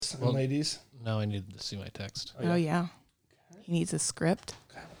gents and ladies? Now I need to see my text. Oh, yeah. Okay. He needs a script.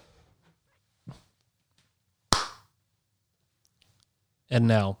 Okay. And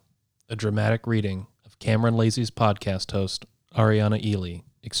now, a dramatic reading of Cameron Lazy's podcast host, Ariana Ely,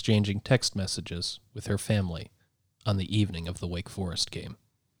 exchanging text messages with her family on the evening of the Wake Forest game.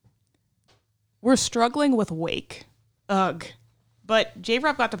 We're struggling with Wake. Ugh. But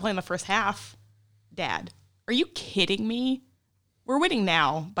J-Rob got to play in the first half. Dad, are you kidding me? We're winning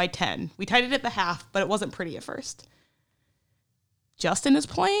now by 10. We tied it at the half, but it wasn't pretty at first. Justin is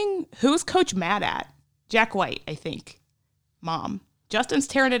playing? Who is Coach mad at? Jack White, I think. Mom, Justin's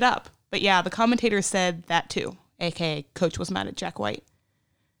tearing it up. But yeah, the commentator said that too, a.k.a. Coach was mad at Jack White.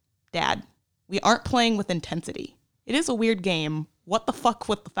 Dad, we aren't playing with intensity. It is a weird game. What the fuck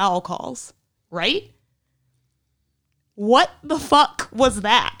with the foul calls? Right? What the fuck was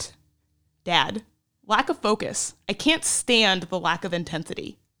that? Dad, lack of focus. I can't stand the lack of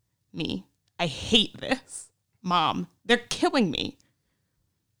intensity. Me, I hate this. Mom, they're killing me.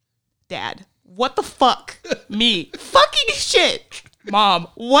 Dad, what the fuck? Me, fucking shit. Mom,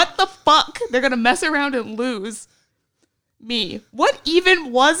 what the fuck? They're gonna mess around and lose. Me, what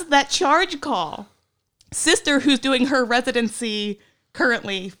even was that charge call? Sister, who's doing her residency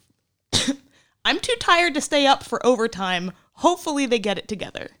currently. I'm too tired to stay up for overtime. Hopefully they get it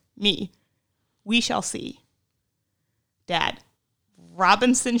together. Me, we shall see. Dad,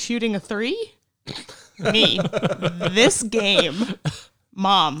 Robinson shooting a 3? Me, this game.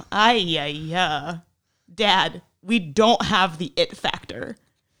 Mom, Dad, we don't have the it factor.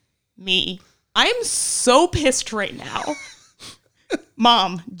 Me, I'm so pissed right now.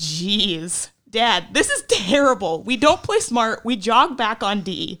 Mom, jeez. Dad, this is terrible. We don't play smart. We jog back on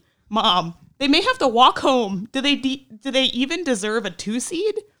D. Mom, they may have to walk home. Do they even deserve a 2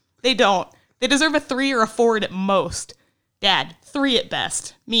 seed? They don't. They deserve a 3 or a 4 at most. Dad, 3 at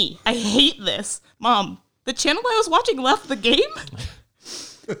best. Me, I hate this. Mom, the channel I was watching left the game?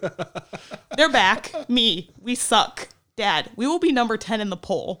 They're back. Me, we suck. Dad, we will be number 10 in the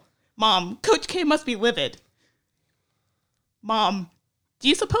poll. Mom, Coach K must be livid. Mom, do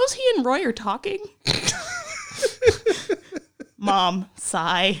you suppose he and Roy are talking? Mom,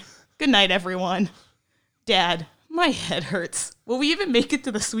 sigh. Good night, everyone. Dad, my head hurts. Will we even make it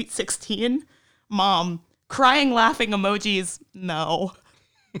to the Sweet 16? Mom, crying, laughing emojis. No.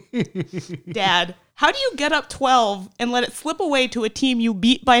 Dad, how do you get up 12 and let it slip away to a team you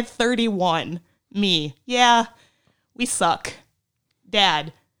beat by 31? Me, yeah, we suck.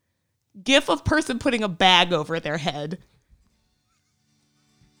 Dad, gif of person putting a bag over their head.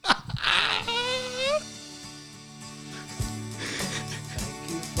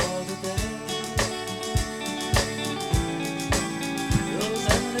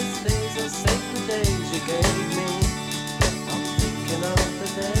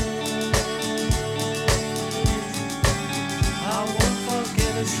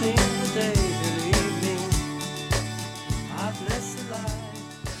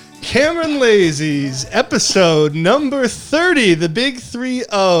 Cameron Lazy's episode number 30, the big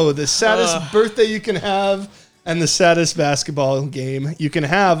 3-0, the saddest birthday you can have and the saddest basketball game you can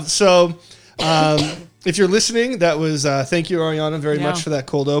have. So if you're listening, that was thank you, Ariana, very much for that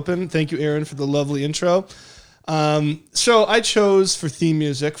cold open. Thank you, Aaron, for the lovely intro. So I chose for theme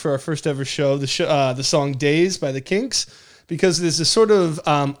music for our first ever show, the song Days by the Kinks, because it is a sort of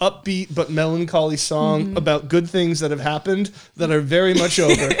upbeat but melancholy song about good things that have happened that are very much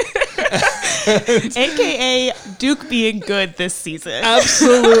over. AKA Duke being good this season.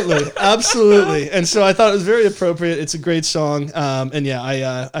 Absolutely. And so I thought it was very appropriate. It's a great song. And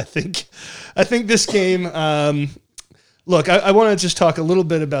yeah, I think this game, look, I want to just talk a little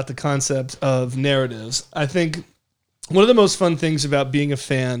bit about the concept of narratives. I think one of the most fun things about being a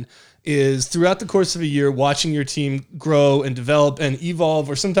fan is throughout the course of a year, watching your team grow and develop and evolve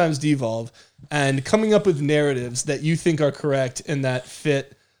or sometimes devolve and coming up with narratives that you think are correct and that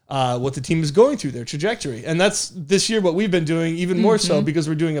fit what the team is going through, their trajectory. And that's this year what we've been doing, even more so because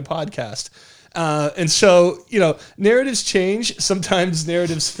we're doing a podcast. And so, narratives change. Sometimes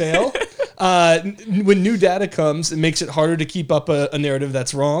narratives fail. When new data comes, it makes it harder to keep up a narrative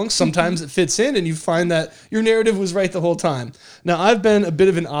that's wrong. Sometimes it fits in and you find that your narrative was right the whole time. Now, I've been a bit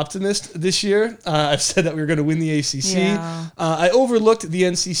of an optimist this year. I've said that we were going to win the ACC. Yeah. I overlooked the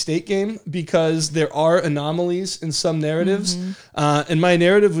NC State game because there are anomalies in some narratives. And my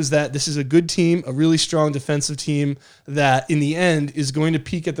narrative was that this is a good team, a really strong defensive team that in the end is going to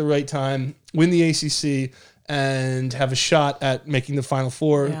peak at the right time, win the ACC, and have a shot at making the Final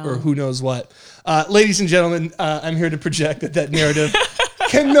Four or who knows what. Ladies and gentlemen, I'm here to project that narrative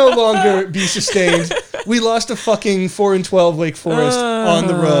can no longer be sustained. We lost to fucking 4-12 Wake Forest on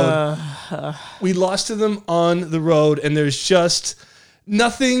the road. We lost to them on the road, and there's just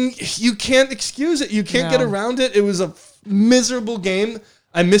nothing. You can't excuse it. You can't get around it. It was a miserable game.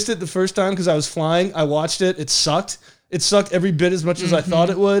 I missed it the first time because I was flying. I watched it. It sucked. It sucked every bit as much as I thought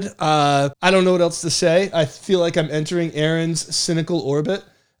it would. I don't know what else to say. I feel like I'm entering Aaron's cynical orbit.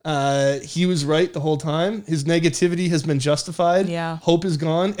 He was right the whole time. His negativity has been justified. Yeah. Hope is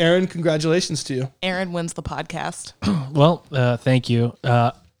gone. Aaron, congratulations to you. Aaron wins the podcast. Well, thank you.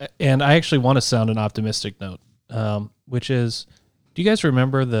 And I actually want to sound an optimistic note, which is, do you guys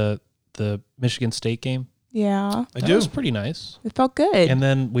remember the Michigan State game? Yeah. I That do. was pretty nice. It felt good. And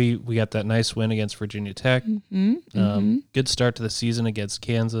then we got that nice win against Virginia Tech. Good start to the season against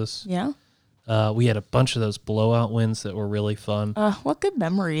Kansas. Yeah. We had a bunch of those blowout wins that were really fun. What good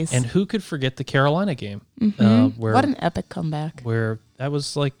memories. And who could forget the Carolina game? Where, What an epic comeback. where that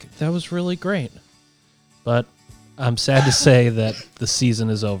was really great. But I'm sad to say that the season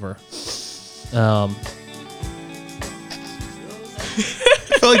is over. I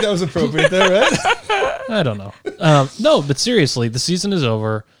feel like that was appropriate there, right? I don't know. No, but seriously, the season is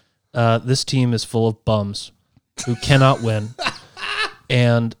over. This team is full of bums who cannot win.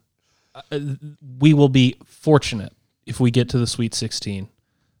 And we will be fortunate if we get to the Sweet 16.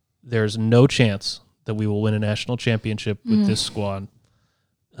 There's no chance that we will win a national championship with this squad.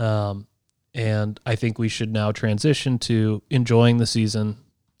 And I think we should now transition to enjoying the season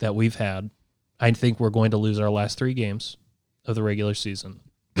that we've had. I think we're going to lose our last 3 games of the regular season,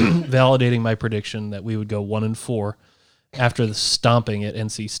 validating my prediction that we would go 1-4 after the stomping at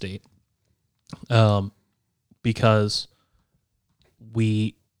NC State. Because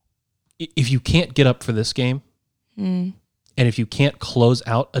if you can't get up for this game, and if you can't close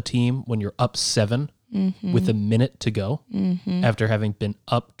out a team when you're up 7 with a minute to go after having been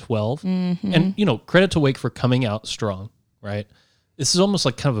up 12, and credit to Wake for coming out strong, right? This is almost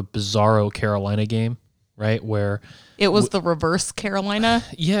like kind of a bizarro Carolina game, right? Where It was the reverse Carolina.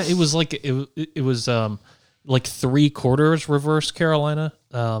 yeah, it was like it was like 3/4 reverse Carolina.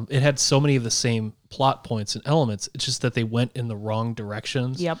 It had so many of the same plot points and elements. It's just that they went in the wrong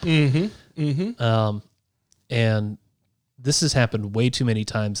directions. Yep. And this has happened way too many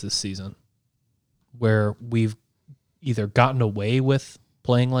times this season, where we've either gotten away with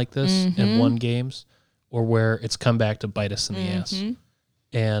playing like this and won games, or where it's come back to bite us in the ass.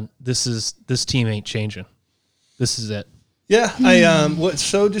 And this team ain't changing. This is it. Yeah, what's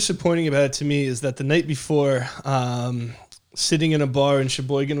so disappointing about it to me is that the night before, sitting in a bar in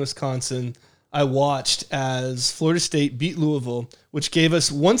Sheboygan, Wisconsin, I watched as Florida State beat Louisville, which gave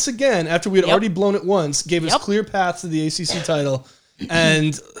us, once again, after we had already blown it once, gave us clear paths to the ACC title.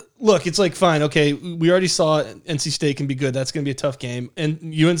 And look, it's like, fine, okay, we already saw NC State can be good. That's going to be a tough game. And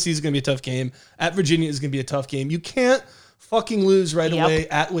UNC is going to be a tough game. At Virginia is going to be a tough game. You can't fucking lose right away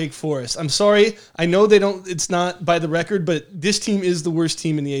at Wake Forest. I'm sorry. I know it's not by the record, but this team is the worst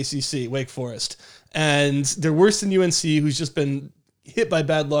team in the ACC, Wake Forest. And they're worse than UNC, who's just been hit by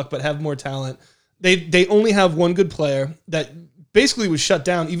bad luck but have more talent. They only have one good player that basically was shut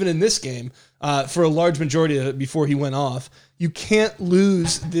down even in this game for a large majority of it before he went off. You can't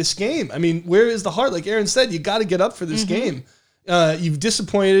lose this game. I mean, where is the heart? Like Aaron said, you got to get up for this game. You've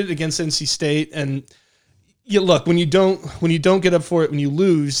disappointed against NC State, and look, when you don't get up for it, when you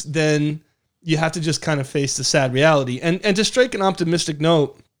lose, then you have to just kind of face the sad reality. And to strike an optimistic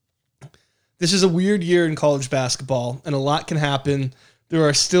note, this is a weird year in college basketball, and a lot can happen. There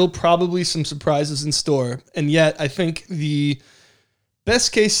are still probably some surprises in store, and yet I think the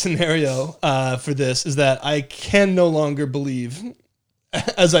best case scenario for this is that I can no longer believe,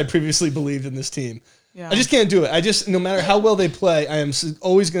 as I previously believed in this team. Yeah. I just can't do it. No matter how well they play, I am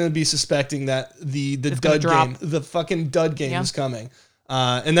always going to be suspecting that the dud game, the fucking dud game is coming.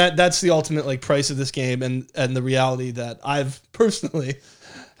 And that's the ultimate price of this game and the reality that I've personally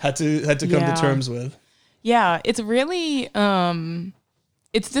had to come to terms with. Yeah, it's really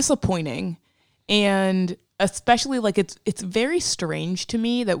it's disappointing, and especially it's very strange to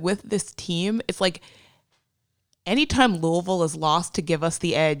me that with this team, it's like anytime Louisville is lost to give us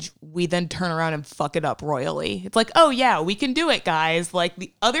the edge, we then turn around and fuck it up royally. It's like, oh yeah, we can do it, guys. Like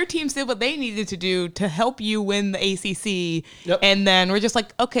the other teams did what they needed to do to help you win the ACC, and then we're just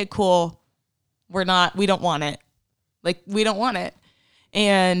like, okay, cool, we don't want it. We don't want it.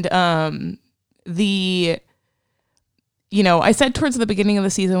 And I said towards the beginning of the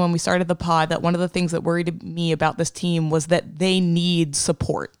season when we started the pod that one of the things that worried me about this team was that they need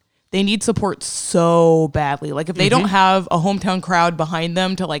support. they need support so badly. Like if they don't have a hometown crowd behind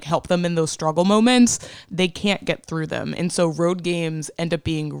them to like help them in those struggle moments, they can't get through them. And so road games end up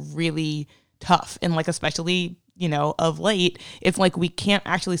being really tough. And like, especially, you know, of late, it's like we can't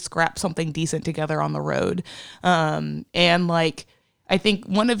actually scrap something decent together on the road. And like, I think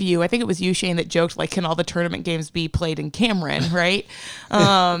it was you, Shane, that joked like, can all the tournament games be played in Cameron, right?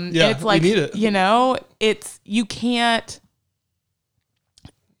 It's like, we need it. you know, you can't,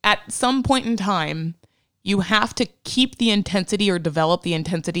 at some point in time, you have to keep the intensity or develop the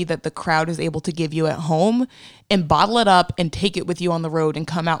intensity that the crowd is able to give you at home and bottle it up and take it with you on the road and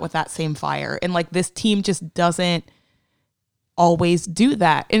come out with that same fire. And like this team just doesn't always do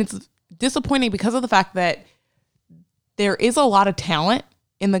that. And it's disappointing because of the fact that there is a lot of talent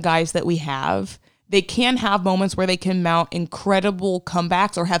in the guys that we have. They can have moments where they can mount incredible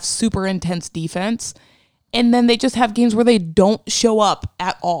comebacks or have super intense defense. And then they just have games where they don't show up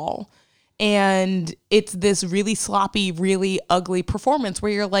at all. And it's this really sloppy, really ugly performance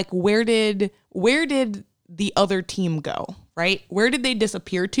where you're like, where did the other team go, right? Where did they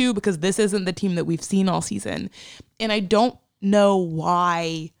disappear to? Because this isn't the team that we've seen all season. And I don't know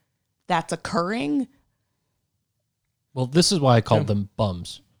why that's occurring. Well, this is why I called them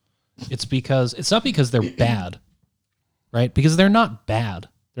bums. It's not because they're bad, right? Because they're not bad.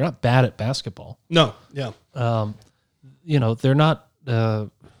 They're not bad at basketball. No, yeah. You know, they're not,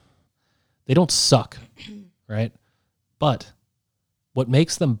 they don't suck, right? But what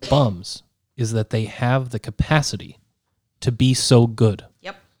makes them bums is that they have the capacity to be so good.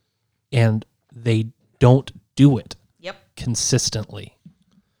 Yep. And they don't do it consistently.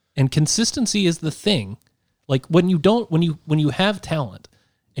 And consistency is the thing. Like when you have talent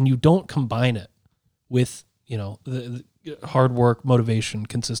and you don't combine it with, you know, the hard work, motivation,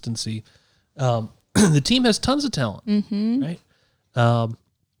 consistency, the team has tons of talent, right? But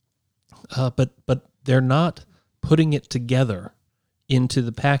they're not putting it together into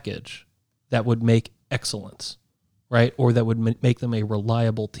the package that would make excellence, right? Or that would make them a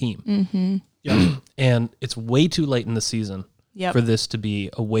reliable team. Yeah. And it's way too late in the season for this to be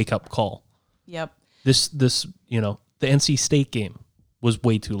a wake-up call. Yep. This, you know, the NC State game was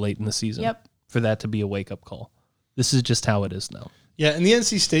way too late in the season for that to be a wake-up call. This is just how it is now. Yeah, in the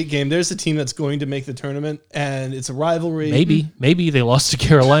NC State game, there's a team that's going to make the tournament, and it's a rivalry. Maybe they lost to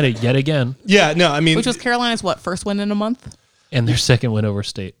Carolina yet again. Yeah, no, I mean... Which was Carolina's, first win in a month? And their second win over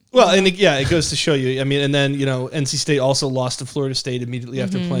State. Well, and it goes to show you, I mean, and then, you know, NC State also lost to Florida State immediately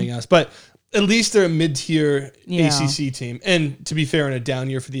after playing us. But at least they're a mid-tier ACC team. And to be fair, in a down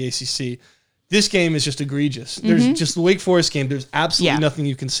year for the ACC, this game is just egregious. There's just the Wake Forest game. There's absolutely nothing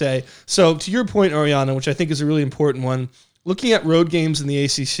you can say. So to your point, Ariana, which I think is a really important one, looking at road games in the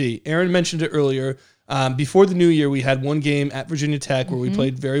ACC, Aaron mentioned it earlier. Before the new year, we had one game at Virginia Tech where we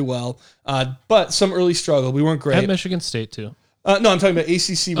played very well, but some early struggle. We weren't great. At Michigan State, too. No, I'm talking about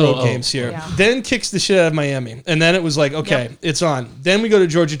ACC road games here. Yeah. Then kicks the shit out of Miami. And then it was like, okay, it's on. Then we go to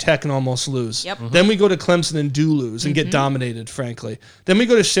Georgia Tech and almost lose. Yep. Then we go to Clemson and do lose and get dominated, frankly. Then we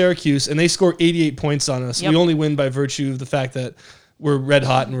go to Syracuse and they score 88 points on us. We only win by virtue of the fact that we're red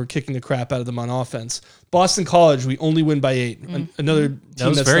hot and we're kicking the crap out of them on offense. Boston College, we only win by 8. Another team that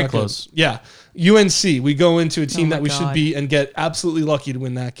was that's very not close. Good. Yeah. UNC, we go into a team my that we should God. beat and get absolutely lucky to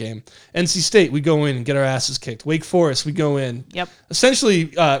win that game. NC State, we go in and get our asses kicked. Wake Forest, we go in. Yep.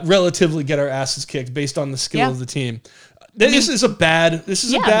 Essentially, relatively get our asses kicked based on the skill of the team. This is a bad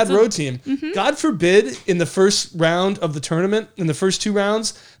road team. God forbid in the first round of the tournament, in the first 2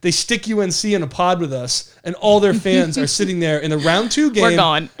 rounds, they stick UNC in a pod with us, and all their fans are sitting there in the round 2 game. We're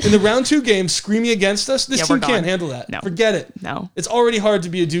gone. In the round 2 game, screaming against us. This we're team can't gone. handle that. No. Forget it. No. It's already hard to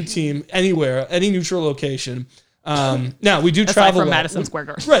be a Duke team anywhere, any neutral location. Now we do Aside travel from well. Madison Square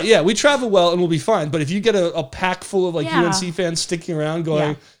Garden. Right, yeah, we travel well and we'll be fine. But if you get a pack full of Yeah. UNC fans sticking around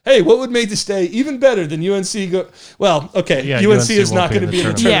going, hey, what would make this day even better than UNC go? Well, okay, Yeah, UNC UNC is not won't be going to in be in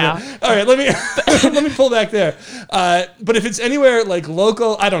the the tournament. tournament. All right, let me let me pull back there. But if it's anywhere like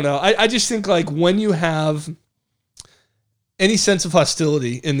local, I don't know. I just think like when you have any sense of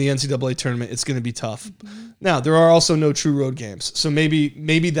hostility in the NCAA tournament, it's going to be tough. Now, there are also no true road games. So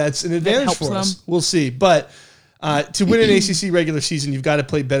maybe that's an advantage helps for us. them. We'll see. But to win an ACC regular season, you've got to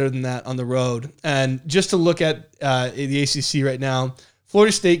play better than that on the road. And just to look at the ACC right now,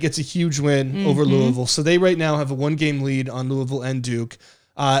 Florida State gets a huge win over Louisville. So they right now have a 1-game lead on Louisville and Duke.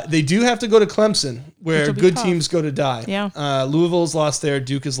 They do have to go to Clemson, where Which will be good tough. teams go to die. Yeah. Louisville's lost there.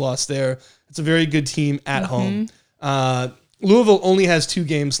 Duke has lost there. It's a very good team at home. Louisville only has 2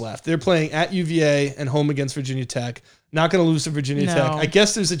 games left. They're playing at UVA and home against Virginia Tech. Not going to lose to Virginia No. Tech. I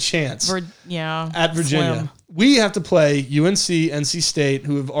guess there's a chance at Virginia. Slim. We have to play UNC, NC State,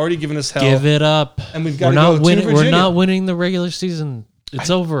 who have already given us hell. Give it up. And we've got we're to not go winning. to Virginia. We're not winning the regular season. It's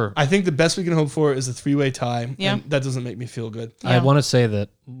over. I think the best we can hope for is a 3-way tie. Yeah. And that doesn't make me feel good. I want to say that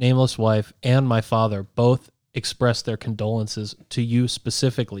Nameless Wife and my father both expressed their condolences to you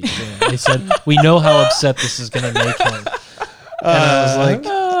specifically, Jan. They said, we know how upset this is going to make him. And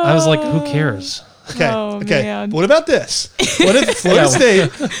I was like, who cares? Okay. Oh, okay. man. What about this? What if Florida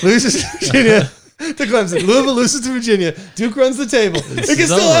State loses to Virginia to Clemson? Louisville loses to Virginia. Duke runs the table. It can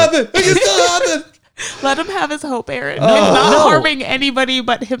still happen. It can still happen. Let him have his hope, Aaron. He's not harming anybody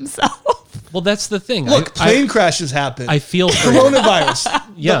but himself. Well, that's the thing. Look, plane crashes happen. I feel for coronavirus.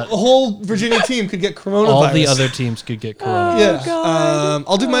 Yeah. The whole Virginia team could get coronavirus. all the other teams could get coronavirus. Yeah. God.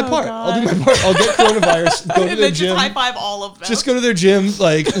 I'll do my part. God. I'll do my part. I'll get coronavirus. Go to And their then gym. just high five all of them. Just go to their gym,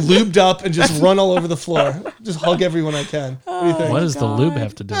 like lubed up, and just run all over the floor. Just hug everyone I can. What do you think? What does the lube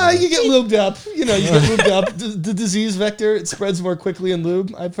have to do with You it? get lubed up. You know, you get lubed up. The disease vector, it spreads more quickly in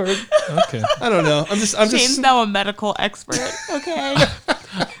lube, I've heard. Okay. I don't know. I'm Shane's just. now a medical expert. Okay.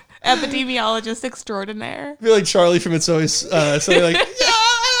 Epidemiologist extraordinaire. I feel like Charlie from It's Always Sunny, like, yeah,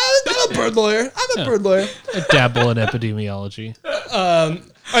 I'm a bird lawyer. I'm a bird lawyer. I dabble in epidemiology. All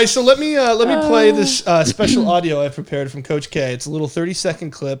right, so let me play this special audio I prepared from Coach K. It's a little 30-second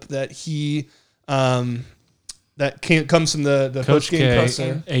clip that he comes from the Coach post-game K,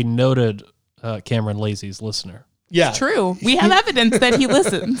 presser. a noted Cameron Lazy's listener. Yeah, True. We have evidence that he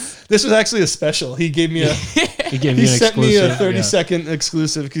listens. this was actually a special. He gave me a He gave he you an sent me a exclusive. 30-second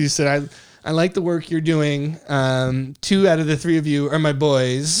exclusive because he said I like the work you're doing. 2 out of the 3 of you are my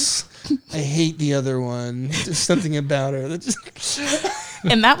boys. I hate the other one. There's something about her that just.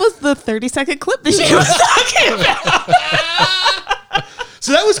 And that was the 30-second clip that she was talking about.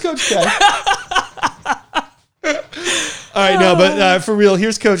 So that was Coach K. All right, no, but for real,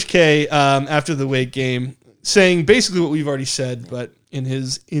 here's Coach K after the Wake game saying basically what we've already said, but in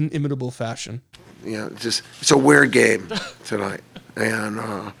his inimitable fashion. You know, it's a weird game tonight, and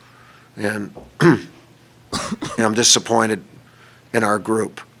I'm disappointed in our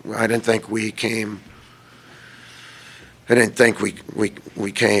group. I didn't think we came. I didn't think we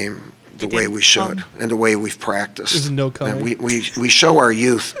came the way we should and the way we've practiced. There's no coming. And we show our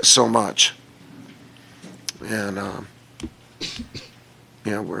youth so much, and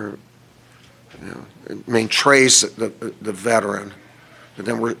we're. I mean, Trey's the veteran, but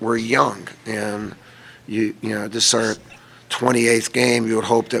then we're young, and this is our 28th game. You would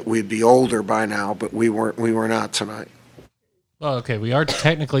hope that we'd be older by now, but we were not tonight. Well, okay, we are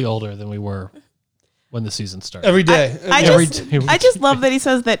technically older than we were when the season started. Every day. I just love that he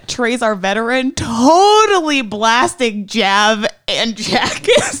says that Trey's our veteran, totally blasting Jav and Jack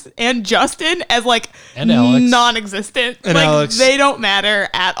and Justin as like And Alex. non-existent. And like Alex. they don't matter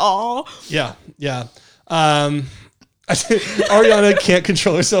at all. Yeah. Ariana can't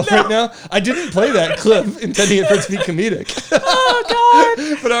control herself right now. I didn't play that clip intending it for it to be comedic. Oh God.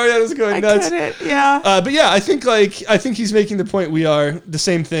 But Ariana's going I nuts. couldn't. Yeah. But yeah, I think he's making the point we are the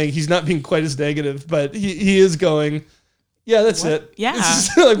same thing. He's not being quite as negative, but he is going, yeah, that's it. Yeah. It's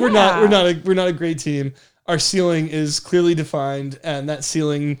just, like we're Yeah. not a great team. Our ceiling is clearly defined, and that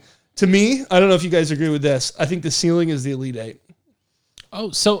ceiling, to me, I don't know if you guys agree with this. I think the ceiling is the Elite Eight. Oh,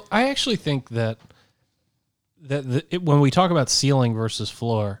 so I actually think that when we talk about ceiling versus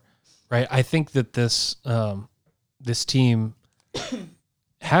floor, right? I think that this team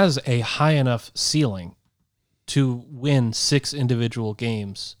has a high enough ceiling to win 6 individual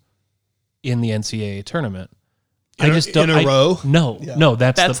games in the NCAA tournament. In a row? No, Yeah. no,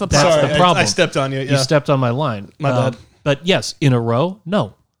 that's the problem. I stepped on you. Yeah. You stepped on my line. My bad. But yes, in a row,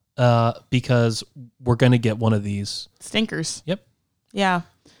 no, because we're going to get one of these. Stinkers. Yep. Yeah.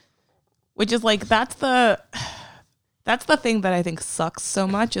 Which is like that's the thing that I think sucks so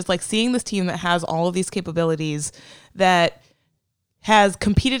much is like seeing this team that has all of these capabilities that has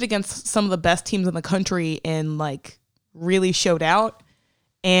competed against some of the best teams in the country and like really showed out,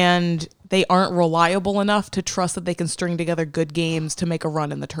 and they aren't reliable enough to trust that they can string together good games to make a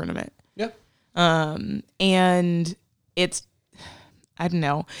run in the tournament. Yeah. And it's, I don't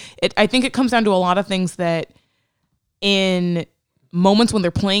know. I think it comes down to a lot of things that in moments when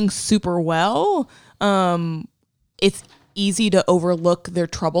they're playing super well, it's easy to overlook their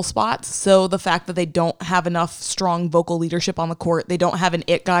trouble spots. So the fact that they don't have enough strong vocal leadership on the court, they don't have an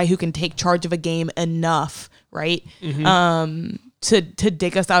it guy who can take charge of a game enough, right? Mm-hmm. to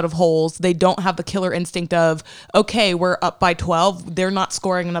dig us out of holes. They don't have the killer instinct of, okay, we're up by 12. They're not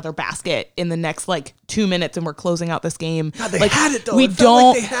scoring another basket in the next 2 minutes and we're closing out this game. God, they had it though. We It felt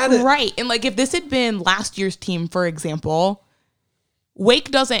don't, like they had it. right. And if this had been last year's team, for example, Wake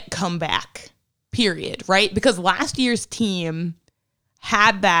doesn't come back, period, right? Because last year's team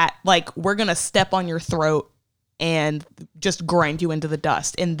had that, we're going to step on your throat and just grind you into the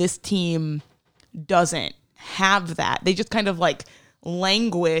dust. And this team doesn't have that. They just kind of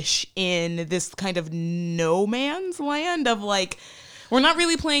languish in this kind of no man's land of we're not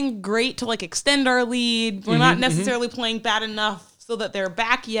really playing great to extend our lead. We're not necessarily playing bad enough so that they're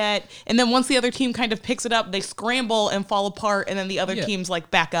back yet. And then once the other team kind of picks it up, they scramble and fall apart, and then the other team's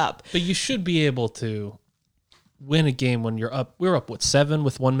back up. But you should be able to win a game when you're up. We're up 7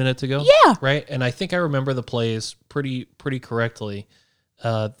 with 1 minute to go. Yeah. Right. And I think I remember the plays pretty correctly.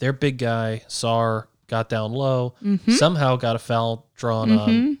 Their big guy Sar got down low, somehow got a foul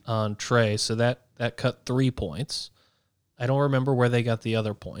drawn on Trey, so that cut 3 points. I don't remember where they got the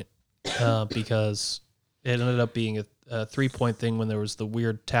other point because it ended up being a 3-point thing when there was the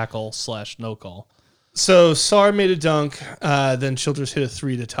weird tackle / no call. So Sar made a dunk, then Childress hit a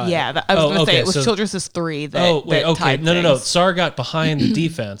 3 to tie. Yeah, I was going to say it was so- Childress' 3 that Okay. tied No. things. Sar got behind the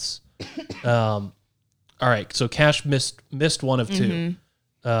defense. All right. So Cash missed one of 2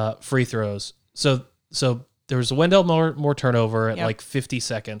 free throws. So there was a Wendell Moore turnover at 50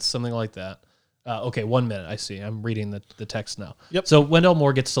 seconds, something like that. Okay, 1 minute. I see. I'm reading the text now. Yep. So Wendell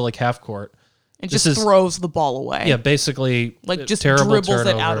Moore gets to half court. And just throws the ball away. Yeah, basically just terrible dribbles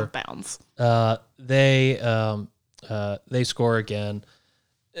turnover. it out of bounds. They score again.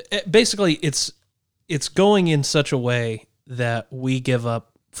 Basically, it's going in such a way that we give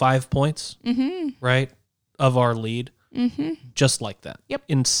up 5 points, right, of our lead, just like that. Yep.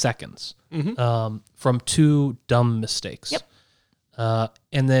 In seconds, from 2 dumb mistakes. Yep.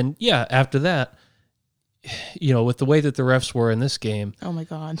 And then after that, with the way that the refs were in this game, Oh my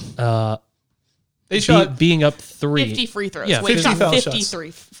God. They shot being up 3, 50 free throws. Yeah, Wake 50 shot foul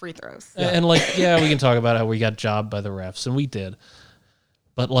 53 free throws. and we can talk about how we got jobbed by the refs, and we did,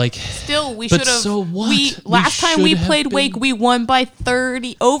 but Still, we But should have. so what? Last time we should have played been- Wake, we won by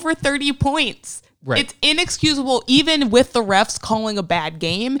over 30 points. Right. It's inexcusable, even with the refs calling a bad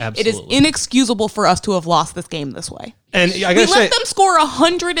game. It Absolutely. is inexcusable for us to have lost this game this way. and I We gotta say, let them score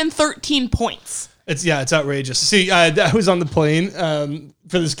 113 points. it's outrageous. See, I was on the plane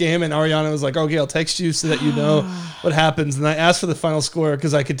for this game, and Ariana was like, "Okay, I'll text you so that you know what happens." And I asked for the final score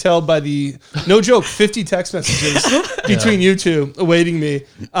because I could tell by the no joke 50 text messages between you two awaiting me.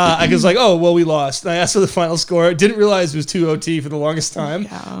 I was like, "Oh, well, we lost." And I asked for the final score. Didn't realize it was 2 OT for the longest time.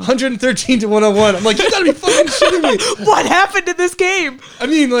 113 to 101. I'm like, "You gotta be fucking shitting me!" What happened in this game? I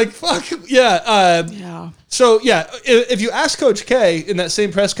mean, fuck yeah. Yeah. So, if you ask Coach K in that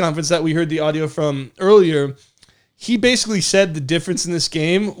same press conference that we heard the audio from earlier, he basically said the difference in this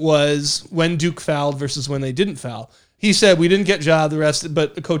game was when Duke fouled versus when they didn't foul. He said we didn't get job the rest,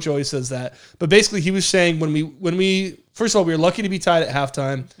 but the coach always says that. But basically, he was saying when we first of all, we were lucky to be tied at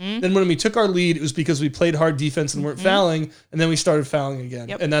halftime. Then when we took our lead, it was because we played hard defense and weren't fouling, and then we started fouling again,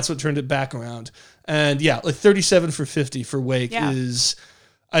 and that's what turned it back around. And 37 for 50 for Wake is.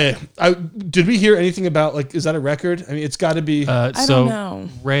 I did we hear anything about is that a record? I mean, it's got to be I don't know.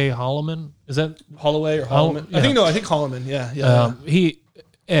 Ray Holloman, is that Holloway or Holloman? yeah. I think Holloman. Yeah. he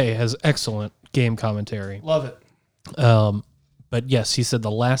has excellent game commentary. Love it. But yes, he said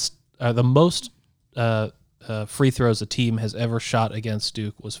the most free throws a team has ever shot against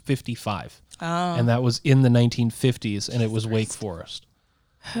Duke was 55, and that was in the 1950s, and it was Wake Forest.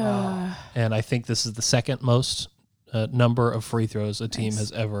 And I think this is the second most number of free throws a team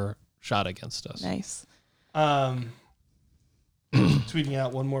has ever shot against us. Nice. Tweeting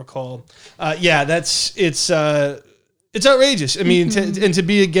out one more call. It's outrageous. I mean, to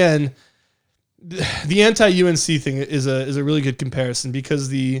be again, the anti-UNC thing is a really good comparison because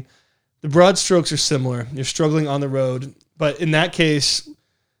the broad strokes are similar. You're struggling on the road, but in that case,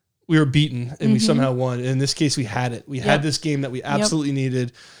 we were beaten and we somehow won. In this case, we had it. We had this game that we absolutely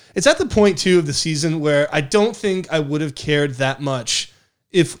needed. It's at the point too of the season where I don't think I would have cared that much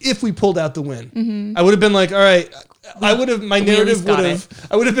if we pulled out the win. I would have been like, all right, I would have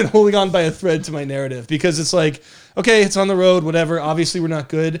been holding on by a thread to my narrative because it's like, okay, it's on the road, whatever. Obviously, we're not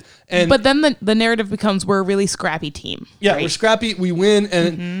good. But then the narrative becomes we're a really scrappy team. Yeah, right? we're scrappy. We win,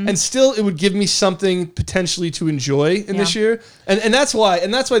 and still it would give me something potentially to enjoy in this year, and that's why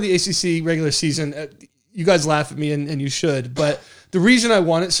the ACC regular season. You guys laugh at me, and you should, but the reason I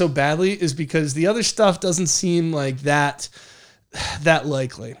want it so badly is because the other stuff doesn't seem like that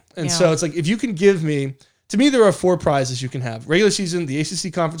likely, and so it's like if you can give me to me, there are 4 prizes you can have: regular season, the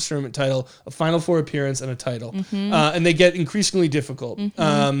ACC conference tournament title, a Final Four appearance, and a title. And they get increasingly difficult.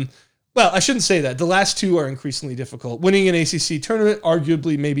 Well, I shouldn't say that. The last 2 are increasingly difficult. Winning an ACC tournament,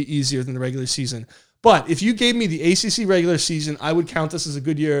 arguably maybe easier than the regular season. But if you gave me the ACC regular season, I would count this as a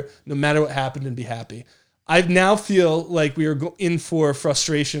good year no matter what happened and be happy. I now feel like we are in for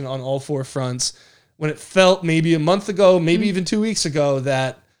frustration on all 4 fronts when it felt maybe a month ago, maybe even 2 weeks ago,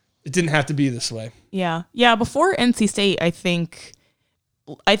 that it didn't have to be this way. Yeah. Yeah. Before NC State, I think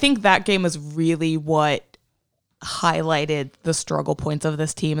that game was really what highlighted the struggle points of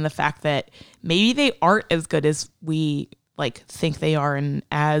this team and the fact that maybe they aren't as good as we think they are and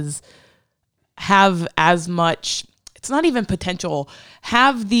have as much, it's not even potential,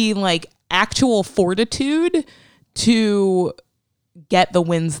 have the actual fortitude to get the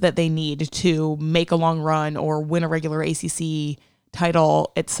wins that they need to make a long run or win a regular ACC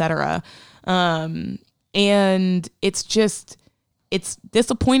title, etc. And it's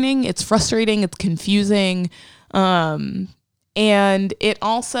disappointing, it's frustrating, it's confusing. And it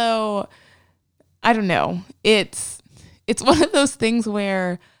also, I don't know, it's one of those things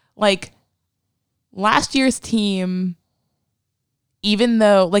where last year's team, even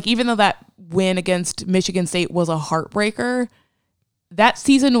though that win against Michigan State was a heartbreaker, that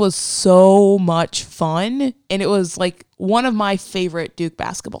season was so much fun, and it was one of my favorite Duke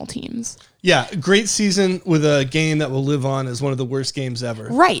basketball teams. Yeah, great season with a game that will live on as one of the worst games ever.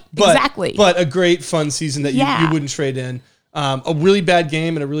 Right, exactly. But a great fun season that you wouldn't trade in. A really bad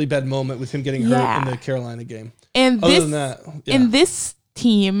game and a really bad moment with him getting hurt in the Carolina game. And other than that, in this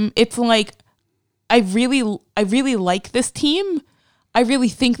team, it's I really like this team. I really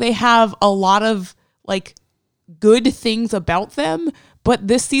think they have a lot of good things about them, but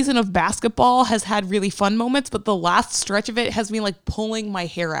this season of basketball has had really fun moments, but the last stretch of it has been pulling my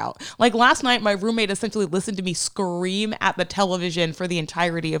hair out. Last night, my roommate essentially listened to me scream at the television for the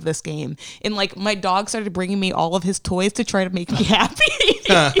entirety of this game. And my dog started bringing me all of his toys to try to make me happy.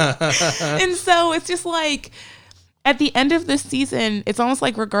 And so it's just at the end of this season, it's almost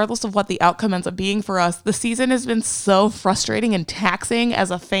regardless of what the outcome ends up being for us, the season has been so frustrating and taxing as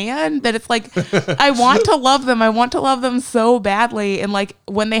a fan that it's I want to love them. I want to love them so badly. And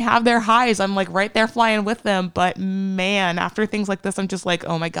when they have their highs, I'm right there flying with them. But man, after things like this, I'm just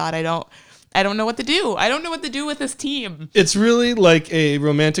oh my God, I don't know what to do. I don't know what to do with this team. It's really like a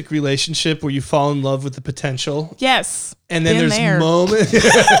romantic relationship where you fall in love with the potential. Yes. And then there's moments.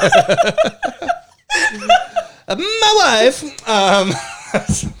 My wife.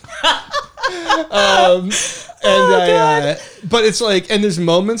 But it's and there's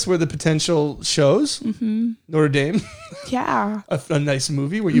moments where the potential shows. Notre Dame. Yeah. A nice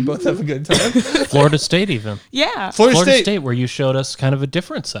movie where you both have a good time. Florida State even. Yeah. Florida State where you showed us kind of a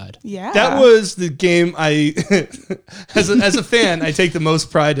different side. Yeah. That was the game I, as a fan, I take the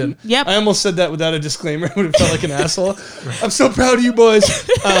most pride in. Yep. I almost said that without a disclaimer. I would have felt like an asshole. I'm so proud of you boys.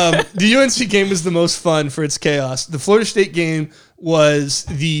 The UNC game was the most fun for its chaos. The Florida State game was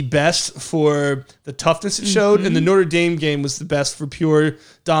the best for the toughness it showed, and the Notre Dame game was the best for pure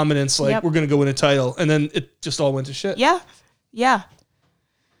dominance. We're going to go win a title, and then it just all went to shit. Yeah. Yeah.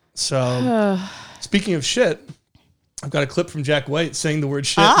 So, speaking of shit, I've got a clip from Jack White saying the word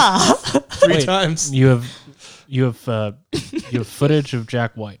shit 3 times. You have footage of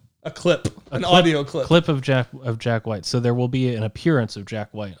Jack White. An audio clip. Clip of Jack White. So there will be an appearance of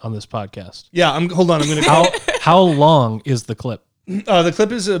Jack White on this podcast. Yeah, hold on. I'm going to How long is the clip? The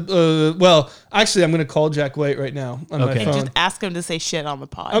clip is actually, I'm going to call Jack White right now on my phone. And just ask him to say shit on the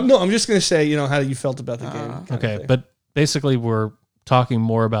pod. I'm just going to say, how you felt about the game. Okay, but basically we're talking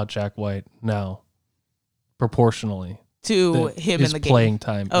more about Jack White now, proportionally to him in the game. Playing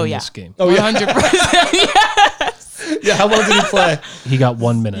time in this game. Oh, yeah. 100%. Yes. Yeah, how long did he play? He got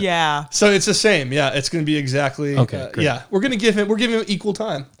 1 minute. Yeah. So it's the same. Yeah, it's going to be exactly. Okay, great. Yeah, we're giving him equal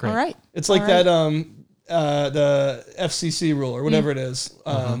time. Great. All right. It's like that the FCC rule or whatever it is,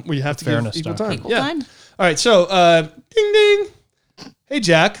 where you have to give equal time. Equal time. All right, so ding ding. Hey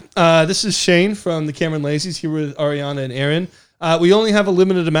Jack, this is Shane from the Cameron Lazies here with Ariana and Aaron. We only have a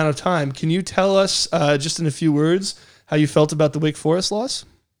limited amount of time. Can you tell us just in a few words how you felt about the Wake Forest loss?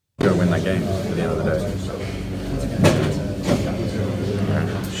 Go win that game at the end of the day.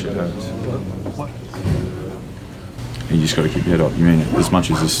 Shit hurts. You just got to keep your head up. You mean, as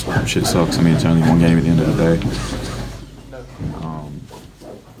much as this shit sucks, it's only one game at the end of the day.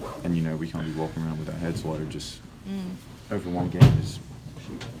 And we can't be walking around with our heads low just over one game as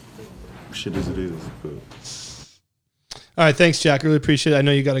shit as it is. But. All right, thanks, Jack. Really appreciate it. I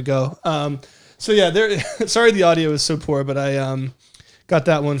know you got to go. So yeah, sorry the audio is so poor, but I Got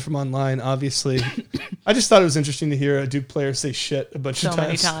that one from online, obviously. I just thought it was interesting to hear a Duke player say shit a bunch of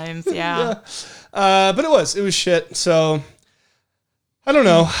times. So many times, yeah. But it was shit. So I don't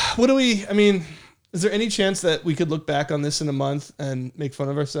know. Is there any chance that we could look back on this in a month and make fun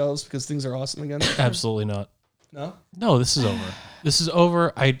of ourselves because things are awesome again? Absolutely not. No? No, this is over. This is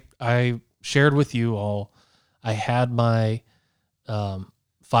over. I shared with you all. I had my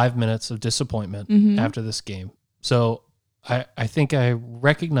 5 minutes of disappointment after this game. So I think I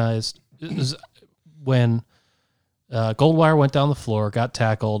recognized when Goldwire went down the floor, got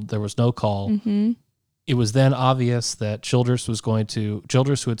tackled, there was no call. It was then obvious that Childress,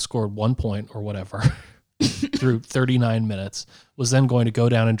 who had scored 1 point or whatever through 39 minutes, was then going to go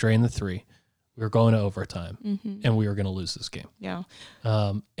down and drain the three. We were going to overtime, and we were going to lose this game. Yeah.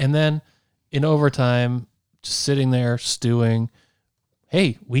 And then in overtime, just sitting there stewing,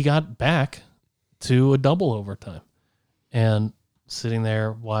 hey, we got back to a double overtime. And sitting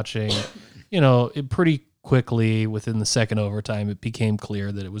there watching, it pretty quickly within the second overtime, it became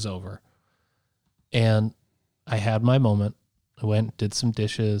clear that it was over. And I had my moment. I went, did some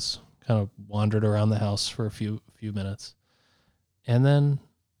dishes, kind of wandered around the house for a few minutes. And then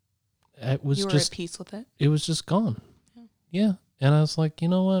it was You were just at peace with it? it was just gone. Yeah. And I was like, you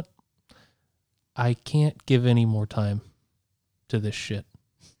know what? I can't give any more time to this shit.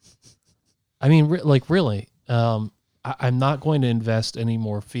 I mean, really, I'm not going to invest any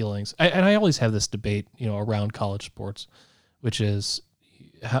more feelings. And I always have this debate, around college sports, which is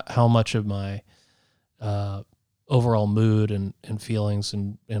how much of my overall mood and feelings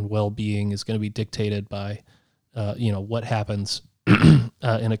and well-being is going to be dictated by, what happens in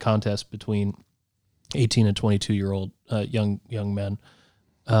a contest between 18 and 22-year-old young men.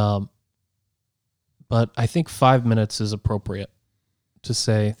 But I think 5 minutes is appropriate to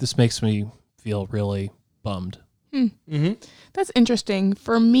say this makes me feel really bummed. That's interesting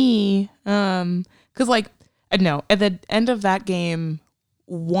for me. Because I don't know, at the end of that game,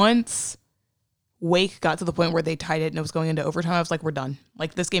 once Wake got to the point where they tied it and it was going into overtime, I was like, we're done.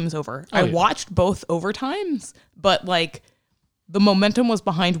 Like, this game is over. I watched both overtimes, but the momentum was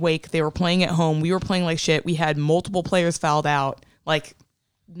behind Wake. They were playing at home. We were playing like shit. We had multiple players fouled out.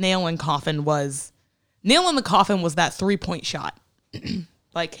 Nail in the coffin was that 3-point shot.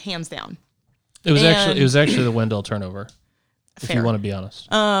 Hands down. It was actually the Wendell turnover. If Fair. you want to be honest.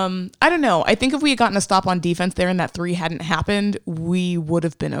 I don't know. I think if we had gotten a stop on defense there and that 3 hadn't happened, we would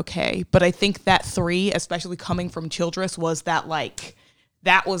have been okay. But I think that 3, especially coming from Childress, was that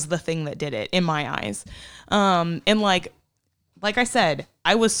that was the thing that did it in my eyes. And like I said,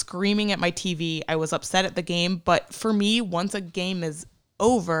 I was screaming at my TV. I was upset at the game. But for me, once a game is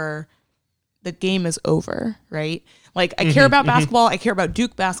over, the game is over, right? I care about basketball. I care about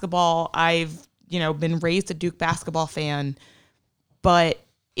Duke basketball. I've, been raised a Duke basketball fan. But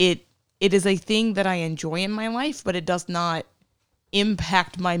it is a thing that I enjoy in my life, but it does not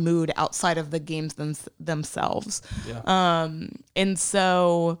impact my mood outside of the games themselves. Yeah. And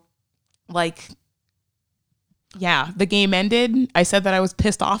so, the game ended. I said that I was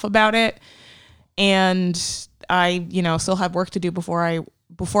pissed off about it, and I, still have work to do before I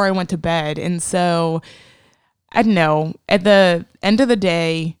went to bed. And so, I don't know. At the end of the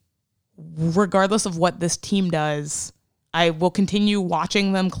day, regardless of what this team does, I will continue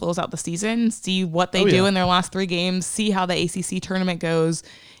watching them close out the season, see what they do in their last 3 games, see how the ACC tournament goes.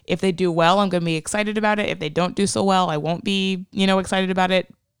 If they do well, I'm going to be excited about it. If they don't do so well, I won't be, excited about it,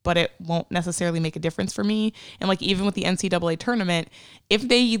 but it won't necessarily make a difference for me. And even with the NCAA tournament, if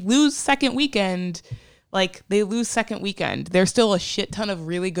they lose second weekend, there's still a shit ton of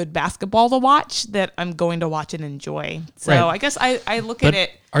really good basketball to watch that I'm going to watch and enjoy. So right. I guess I look at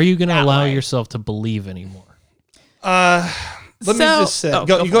it. Are you going to allow yourself to believe anymore? Let me just say,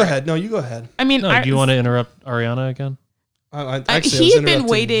 go ahead. No, you go ahead. I mean, do you want to interrupt Ariana again? He had been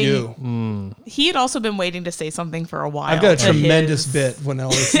waiting. He had also been waiting to say something for a while. I've got a tremendous bit when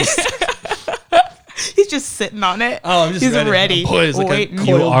Ellis is He's just sitting on it. Oh, I'm just ready. Boy,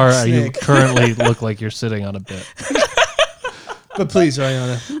 you currently look like you're sitting on a bit. But please,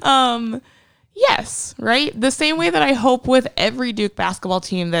 Ariana. Yes, right? The same way that I hope with every Duke basketball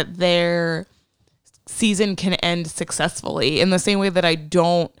team that their season can end successfully, in the same way that I'm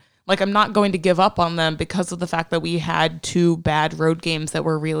not going to give up on them because of the fact that we had 2 bad road games that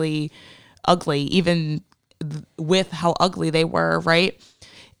were really ugly, even with how ugly they were, right?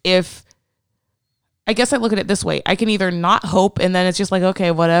 I guess I look at it this way. I can either not hope and then it's just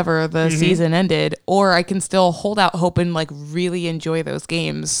okay, whatever, the season ended, or I can still hold out hope and really enjoy those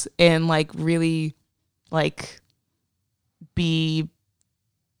games and really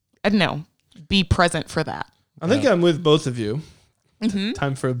be present for that. I think I'm with both of you.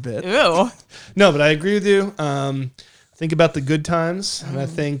 Time for a bit. Ew. No, but I agree with you. Think about the good times, and I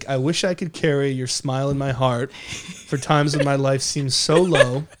think I wish I could carry your smile in my heart for times when my life seems so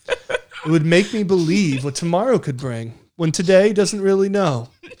low. It would make me believe what tomorrow could bring when today doesn't really know.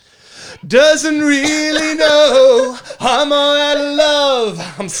 Doesn't really know. I'm all out of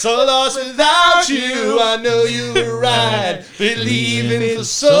love. I'm so lost without you. I know you were right, believing for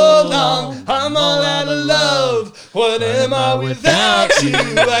so long. I'm all out of love. What am I without you?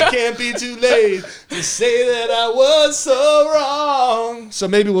 I can't be too late to say that I was so wrong. So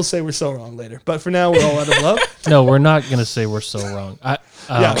maybe we'll say we're so wrong later. But for now, we're all out of love. No, we're not going to say we're so wrong.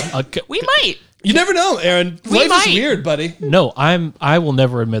 We might. You never know, Aaron. Life is weird, buddy. No, I will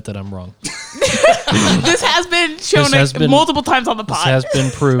never admit that I'm wrong. This has been shown multiple times on the pod. This has been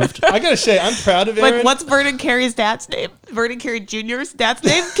proved. I gotta say, I'm proud of Aaron. Like, what's Vernon Carey's dad's name? Vernon Carey Jr.'s dad's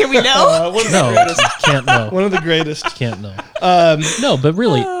name? Can we know? One of the No, greatest. can't know. One of the greatest. Can't know. No, but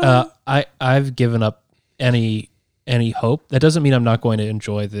really, I've given up any hope. That doesn't mean I'm not going to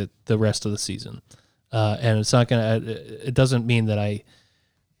enjoy the rest of the season, and it's not gonna. It doesn't mean that I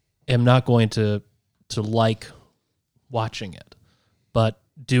am not going to like watching it. But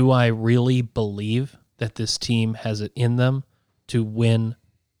do I really believe that this team has it in them to win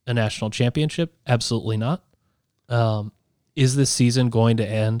a national championship? Absolutely not. Is this season going to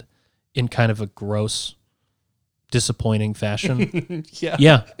end in kind of a gross, disappointing fashion?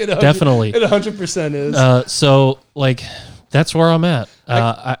 Yeah, definitely. It 100% is. So, like, that's where I'm at.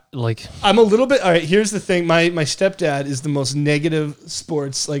 I'm a little bit. All right, here's the thing. My stepdad is the most negative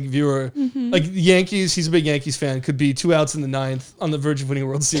sports viewer. Like the Yankees, he's a big Yankees fan. Could be 2 outs in the ninth on the verge of winning a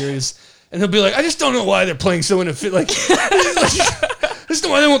World Series, and he'll be like, "I just don't know why they're playing so inefficient. I just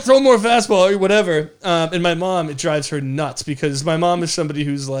don't know why they won't throw more fastball or whatever." And my mom, it drives her nuts because my mom is somebody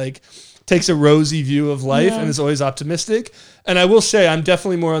who's takes a rosy view of life and is always optimistic. And I will say, I'm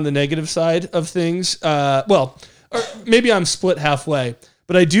definitely more on the negative side of things. Or maybe I'm split halfway,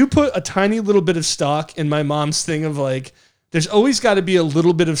 but I do put a tiny little bit of stock in my mom's thing of there's always got to be a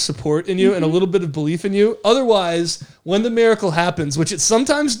little bit of support in you and a little bit of belief in you. Otherwise, when the miracle happens, which it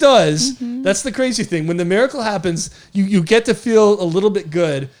sometimes does, that's the crazy thing. When the miracle happens, you get to feel a little bit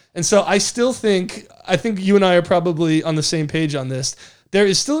good. And so I think you and I are probably on the same page on this. There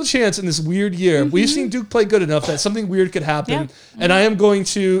is still a chance in this weird year. We've seen Duke play good enough that something weird could happen. Yeah. And I am going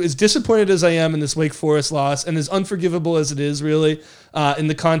to, as disappointed as I am in this Wake Forest loss, and as unforgivable as it is really, in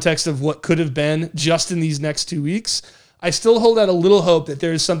the context of what could have been just in these next 2 weeks, I still hold out a little hope that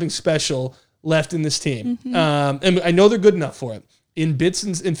there is something special left in this team. And I know they're good enough for it. In fits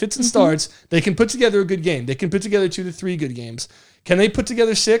and starts, they can put together a good game. They can put together 2 to 3 good games. Can they put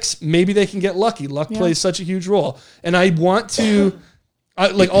together 6? Maybe they can get lucky. Luck plays such a huge role. And I want to...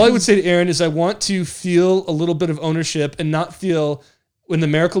 all I would say to Aaron is I want to feel a little bit of ownership and not feel when the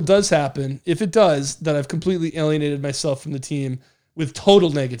miracle does happen, if it does, that I've completely alienated myself from the team with total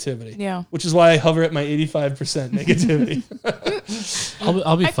negativity. Yeah. Which is why I hover at my 85% negativity.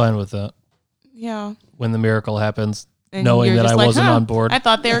 I'll be fine with that. Yeah. When the miracle happens, and knowing that I wasn't on board. I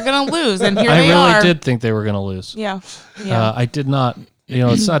thought they were going to lose, and here they are. I really did think they were going to lose. Yeah. I did not.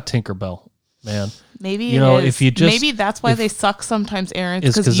 It's not Tinkerbell, man. Maybe if you just maybe that's why they suck sometimes, Aaron,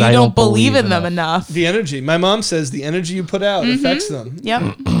 because you don't believe in them enough. The energy. My mom says the energy you put out affects them.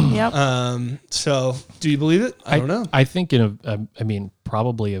 Yep. Yep. So do you believe it? I don't know. I think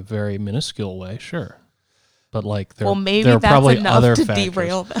probably a very minuscule way, sure. But maybe there are that's probably enough other to factors.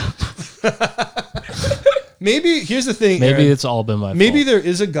 derail them. Maybe here's the thing. Maybe Aaron, it's all been my fault. Maybe there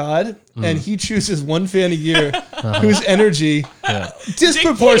is a God, and He chooses one fan a year whose energy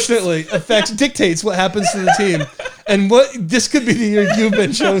disproportionately dictates what happens to the team, and this could be the year you've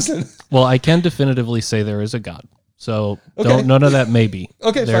been chosen. Well, I can definitively say there is a God. So none of that maybe.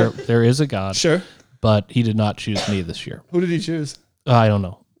 Okay, there is a God. Sure, but He did not choose me this year. Who did He choose? I don't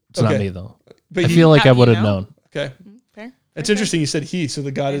know. It's not me though. But I feel like I would have known. Okay. It's interesting you said he, so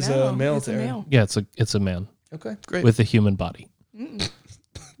the God is a male to Aaron. Yeah, it's a man. Okay, great. With a human body.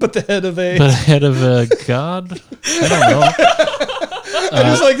 But the head of a God? I don't know. I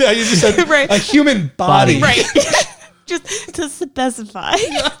just like that. You just said a human body. Right. Just to specify.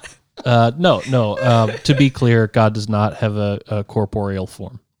 No. To be clear, God does not have a corporeal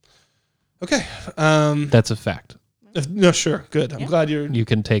form. Okay. That's a fact. No, sure. Good. I'm glad you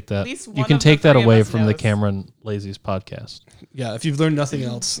can take that. You can take that away from the Cameron Lazy's podcast. Yeah, if you've learned nothing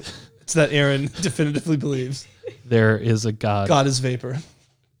else, it's that Aaron definitively believes there is a God. God is vapor.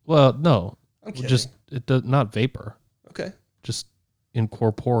 Well, no. Just it does not vapor. Okay. Just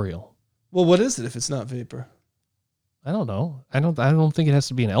incorporeal. Well, what is it if it's not vapor? I don't know. I don't think it has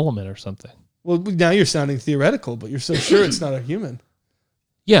to be an element or something. Well, now you're sounding theoretical, but you're so sure it's not a human.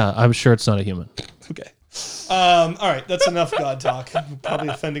 Yeah, I'm sure it's not a human. Okay. All right, that's enough God talk. Probably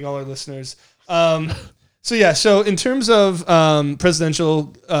offending all our listeners. So in terms of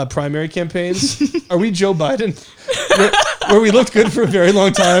presidential primary campaigns, are we Joe Biden? Where we looked good for a very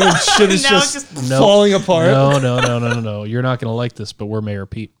long time and shit is Now it's just just- falling apart? No. You're not going to like this, but we're Mayor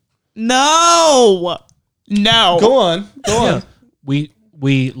Pete. No. Go on. Yeah.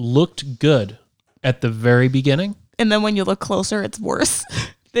 We looked good at the very beginning. And then when you look closer, it's worse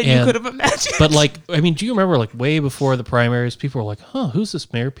than you could have imagined. But do you remember way before the primaries, people were like, huh, who's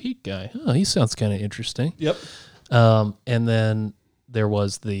this Mayor Pete guy? Oh, he sounds kind of interesting. Yep. And then there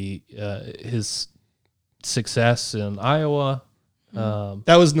was his success in Iowa.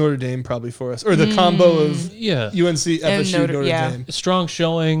 That was Notre Dame probably for us. Or the combo of UNC, FSU, Notre Dame. Strong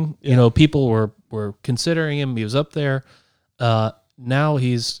showing. Yeah. People were considering him. He was up there. Now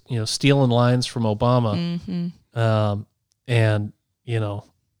he's, stealing lines from Obama. Mm-hmm.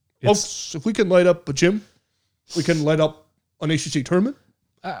 Folks, if we can light up a gym, we can light up an ACC tournament.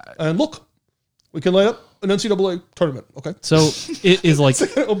 And look, we can light up an NCAA tournament. Okay. So it is like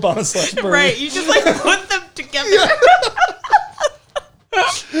Obama / Bernie. Right. You just put them together.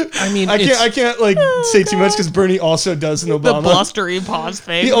 I can't say too much because Bernie also does an The Obama. blustery pause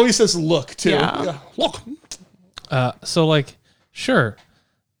thing. He always says look too. Yeah. Look. Sure.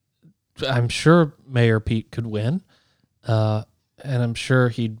 I'm sure Mayor Pete could win. And I'm sure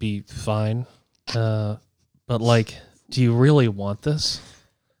he'd be fine. But do you really want this?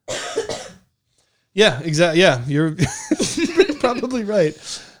 Yeah, exactly. Yeah, you're probably right.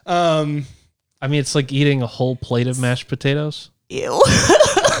 It's like eating a whole plate of mashed potatoes. Ew.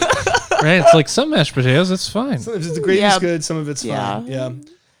 Right? It's like some mashed potatoes, that's fine. Sometimes the gravy's good, some of it's fine. Yeah.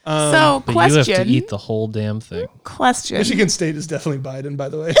 So, But question. you have to eat the whole damn thing. Question. Michigan State is definitely Biden, by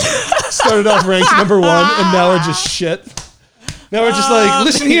the way. Started off ranked number 1, and now we're just shit. Now we're just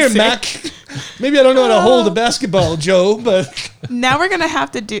listen here, Mac. Maybe I don't know how to hold a basketball, Joe, but... Now we're going to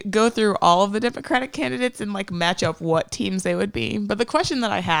have to go through all of the Democratic candidates and match up what teams they would be. But the question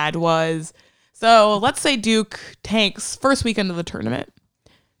that I had was, so let's say Duke tanks first weekend of the tournament.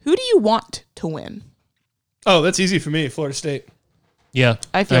 Who do you want to win? Oh, that's easy for me, Florida State. Yeah.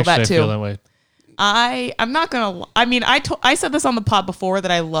 I feel that too. I feel that way. I'm not going to... I said this on the pod before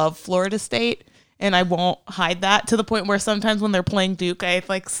that I love Florida State. And I won't hide that to the point where sometimes when they're playing Duke, I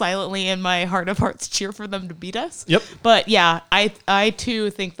silently in my heart of hearts cheer for them to beat us. Yep. But yeah, I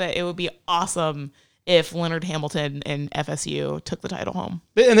too think that it would be awesome if Leonard Hamilton and FSU took the title home.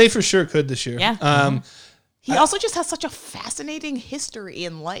 And they for sure could this year. Yeah. He also just has such a fascinating history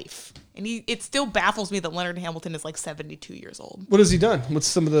in life. And it still baffles me that Leonard Hamilton is 72 years old. What has he done? What's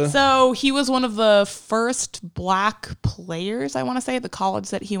some of the... So he was one of the first black players, I want to say, at the college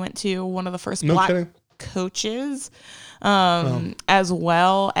that he went to. One of the first black coaches as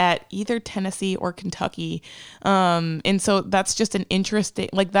well at either Tennessee or Kentucky. And so that's just an interesting,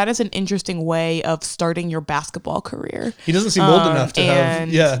 that is an interesting way of starting your basketball career. He doesn't seem old enough to have...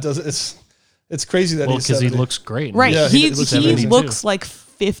 Yeah, it's crazy that he's 70. Because he looks great. Right. Yeah, he looks looks like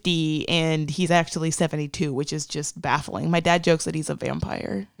 50 and he's actually 72, which is just baffling. My dad jokes that he's a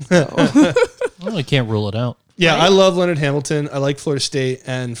vampire. So. Well, I can't rule it out. Yeah, Right? I love Leonard Hamilton. I like Florida State.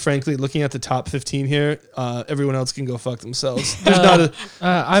 And frankly, looking at the top 15 here, everyone else can go fuck themselves. There's not a...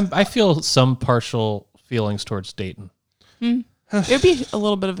 I feel some partial feelings towards Dayton. It would be a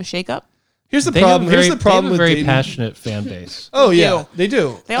little bit of a shakeup. Here's the problem. They Here's have the problem a with very Dayton. passionate fan base. Oh, yeah, they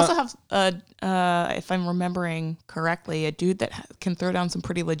do. They also have, if I'm remembering correctly, a dude that can throw down some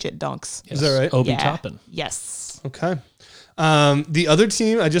pretty legit dunks. Yes. Is that right? Obi Toppin. Yes. Okay. The other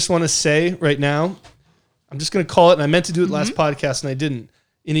team, I just want to say right now, I'm just going to call it, and I meant to do it last podcast, and I didn't.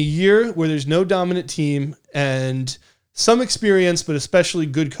 In a year where there's no dominant team and some experience, but especially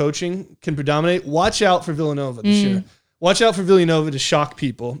good coaching can predominate, watch out for Villanova this year. Watch out for Villanova to shock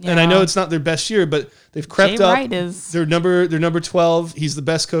people. Yeah. And I know it's not their best year, but they've crept Jay up. Wright is... They're number 12. He's the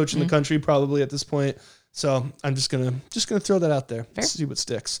best coach in the country probably at this point. So I'm just gonna throw that out there. Fair. See what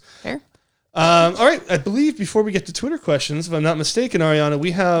sticks. Fair. All right. I believe before we get to Twitter questions, if I'm not mistaken, Ariana, we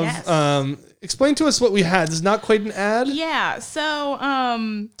have explain to us what we had. This is not quite an ad. Yeah.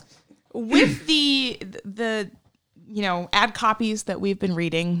 So with the ad copies that we've been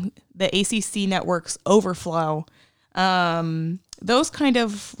reading, the ACC network's overflow. Those kind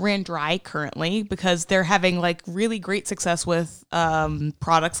of ran dry currently because they're having really great success with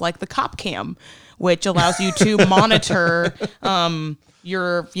products like the Cop Cam, which allows you to monitor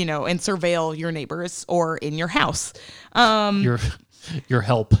your and surveil your neighbors or in your house. Your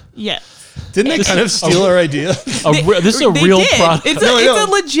help. Yeah. Didn't they kind of steal our idea? This is a They real did. product. It's a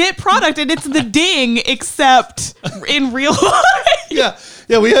legit product, and it's the Ding, except in real life. Yeah.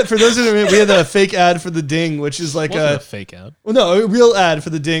 Yeah, we had, for those who don't remember, we had a fake ad for the Ding, which is like Wasn't a fake ad. well, no, a real ad for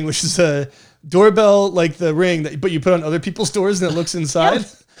the Ding, which is a doorbell like the Ring, but you put on other people's doors and it looks inside.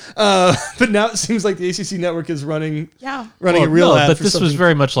 But now it seems like the ACC network is running a real ad. But for this was something.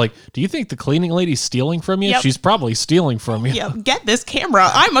 very much like, do you think the cleaning lady's stealing from you? Yep. She's probably stealing from you. Yeah, get this camera.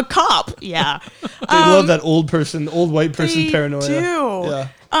 I'm a cop. Yeah. They love that old white person They paranoia. do. Yeah.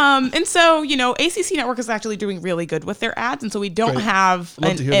 And so, ACC Network is actually doing really good with their ads. And so we don't Great. have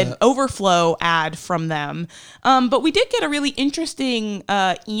Love to hear an that. overflow ad from them. But we did get a really interesting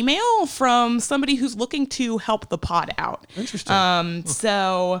email from somebody who's looking to help the pod out. Interesting.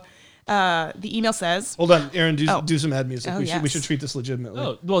 So the email says, Hold on, Aaron, do some ad music. Oh, we yes. should treat this legitimately.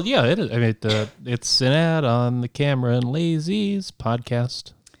 Oh, well, yeah, it is. I mean, it's an ad on the Camera and Lazy's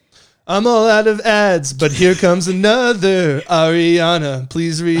podcast. I'm all out of ads, but here comes another. Ariana,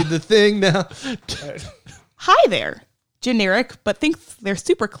 please read the thing now. hi there, generic, but thinks they're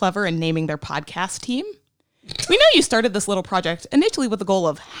super clever in naming their podcast team. We know you started this little project initially with the goal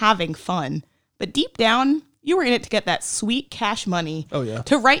of having fun, but deep down, you were in it to get that sweet cash money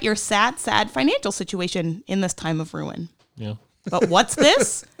to right your sad financial situation in this time of ruin. Yeah. But what's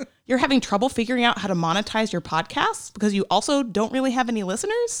this? You're having trouble figuring out how to monetize your podcast because you also don't really have any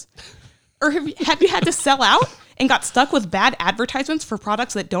listeners? Or have you had to sell out and got stuck with bad advertisements for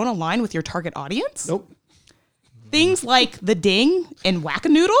products that don't align with your target audience? Nope. Things like The Ding and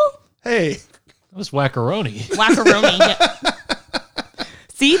Whack-A-Noodle? Hey, That was Wackaroni. Wackaroni. Yeah.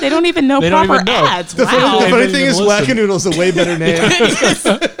 See, they don't even know They don't proper even know. ads. the Wow. funny didn't thing even is, listen. Whack-A-Noodle's a way better name.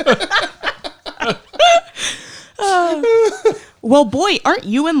 Well, boy, aren't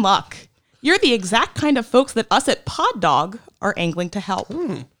you in luck? You're the exact kind of folks that us at Pod Dog are angling to help.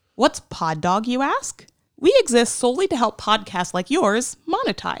 What's Pod Dog, you ask? We exist solely to help podcasts like yours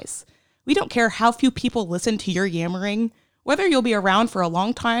monetize. We don't care how few people listen to your yammering, whether you'll be around for a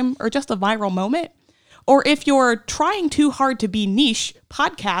long time or just a viral moment, or if you're trying too hard to be niche,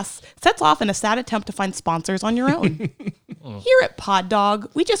 podcasts sets off in a sad attempt to find sponsors on your own. Here at Pod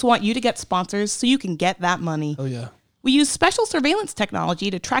Dog, we just want you to get sponsors so you can get that money. Oh, yeah. We use special surveillance technology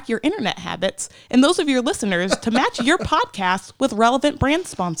to track your internet habits and those of your listeners to match your podcast with relevant brand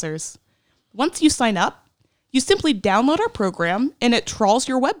sponsors. Once you sign up, you simply download our program and it trawls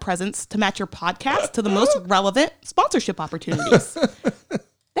your web presence to match your podcast to the most relevant sponsorship opportunities.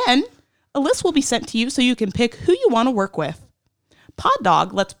 Then, a list will be sent to you so you can pick who you want to work with.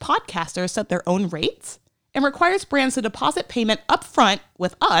 PodDog lets podcasters set their own rates and requires brands to deposit payment upfront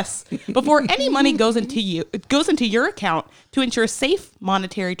with us before any money goes into your account to ensure safe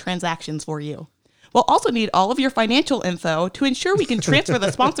monetary transactions for you. We'll also need all of your financial info to ensure we can transfer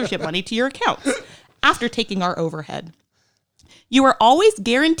the sponsorship money to your accounts after taking our overhead. You are always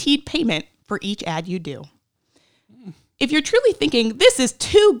guaranteed payment for each ad you do. If you're truly thinking this is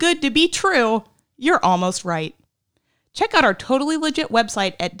too good to be true, you're almost right. Check out our totally legit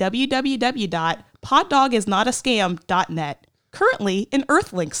website at www.poddogisnotascam.net, currently an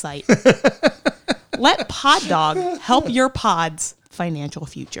Earthlink site. Let PodDog help your pod's financial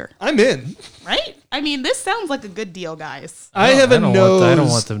future. I'm in. Right? I mean, this sounds like a good deal, guys. I have a nose. I don't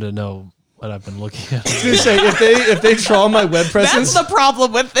want them to know what I've been looking at. I was gonna say, if they trawl my web presence, That's the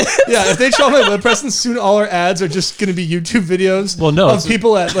problem with this. yeah, if they trawl my web presence, soon all our ads are just going to be YouTube videos Well, no, of it's-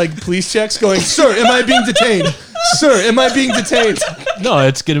 people at like police checks going, "Sir, am I being detained? Sir, am I being detained?" No,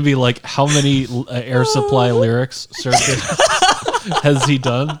 it's going to be like, how many Air Supply lyrics searches has he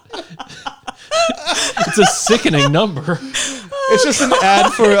done? It's a sickening number. It's just an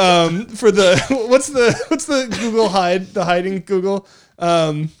ad for the what's the Google hiding Google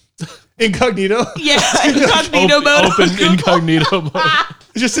incognito. Yeah, incognito mode. Open incognito mode.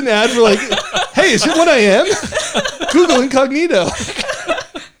 It's just an ad for like, "Hey, is it what I am?" Google incognito.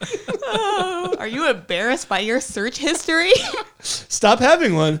 Are you embarrassed by your search history? Stop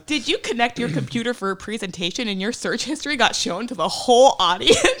having one. Did you connect your computer for a presentation and your search history got shown to the whole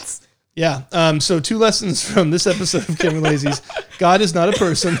audience? Yeah. So 2 lessons from this episode of Camera Lazy's. God is not a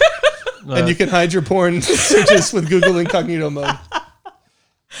person, and you can hide your porn searches with Google incognito mode.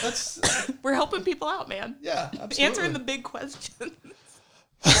 We're helping people out, man. Yeah, absolutely. Answering the big questions.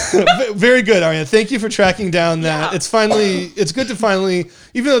 Very good, Ariana. Thank you for tracking down that. Yeah. It's good to finally,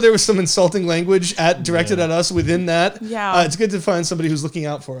 even though there was some insulting language directed at us within that, Yeah. it's good to find somebody who's looking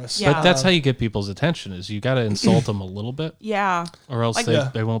out for us. Yeah. But that's how you get people's attention, is you got to insult them a little bit, Yeah. or else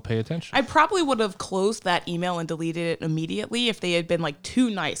they won't pay attention. I probably would have closed that email and deleted it immediately if they had been like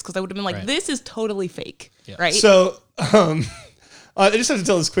too nice, because I would have been like, Right. this is totally fake. Yeah. Right? So, I just have to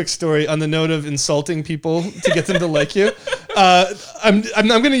tell this quick story on the note of insulting people to get them to like you. I'm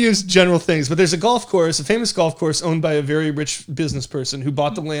going to use general things, but there's a famous golf course owned by a very rich business person who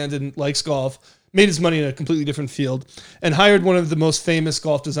bought the land and likes golf, made his money in a completely different field, and hired one of the most famous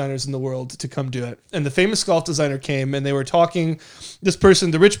golf designers in the world to come do it. And the famous golf designer came, and they were talking. This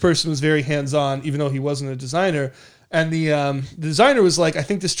person, the rich person, was very hands-on, even though he wasn't a designer. And the designer was like, I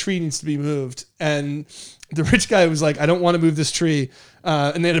think this tree needs to be moved. And the rich guy was like, I don't want to move this tree.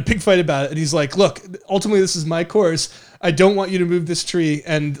 And they had a big fight about it. And he's like, look, ultimately, this is my course. I don't want you to move this tree,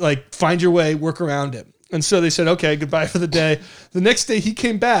 and like find your way, work around it. And so they said, okay, goodbye for the day. The next day he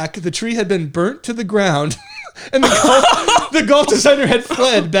came back. The tree had been burnt to the ground. And the golf designer had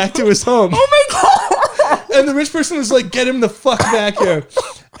fled back to his home. Oh my God. And the rich person was like, get him the fuck back here.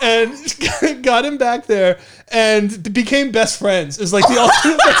 And got him back there and became best friends. Is like the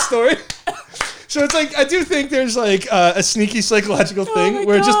ultimate story. So it's like, I do think there's like a sneaky psychological thing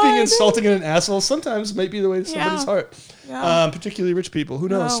where just being insulting and an asshole sometimes might be the way to somebody's heart. Yeah. Particularly rich people. Who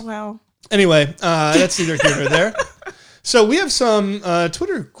knows? Oh, wow. Anyway, that's neither here nor there. So we have some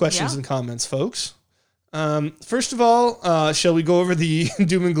Twitter questions and comments, folks. First of all, shall we go over the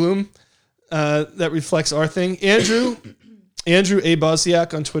doom and gloom that reflects our thing? Andrew A.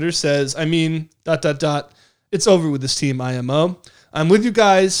 Bosniak on Twitter says, it's over with this team, IMO. I'm with you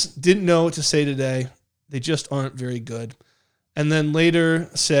guys. Didn't know what to say today. They just aren't very good. And then later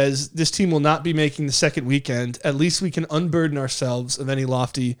says, this team will not be making the second weekend. At least we can unburden ourselves of any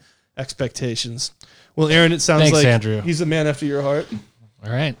lofty expectations. Well, Aaron, it sounds like Andrew. He's a man after your heart.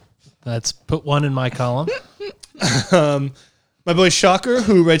 All right. Let's put one in my column. My boy Shocker,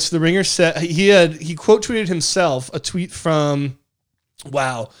 who writes The Ringer, said he quote tweeted himself a tweet from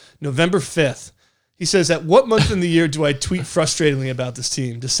November 5th. He says, at what month in the year do I tweet frustratingly about this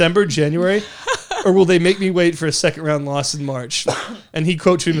team? December, January? Or will they make me wait for a second round loss in March? And he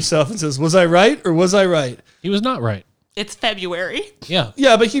quote tweeted himself and says, was I right or was I right? He was not right. It's February. Yeah.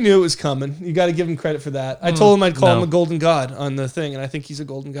 Yeah, but he knew it was coming. You got to give him credit for that. I told him I'd call him a golden god on the thing, and I think he's a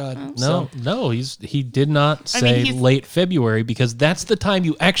golden god. No, he did not say late February, because that's the time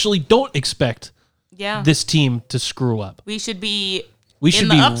you actually don't expect this team to screw up. We should be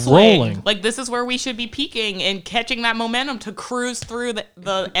upswing. Rolling. Like, this is where we should be peaking and catching that momentum to cruise through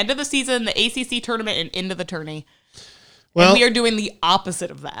the end of the season, the ACC tournament, and into the tourney. Well, and we are doing the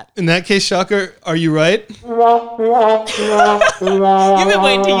opposite of that. In that case, Shocker, are you right? You've been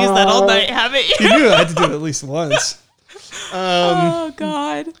waiting to use that all night, haven't you? You knew I had to do it at least once. Oh,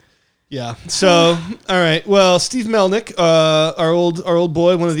 God. Yeah. So, all right. Well, Steve Melnick, our old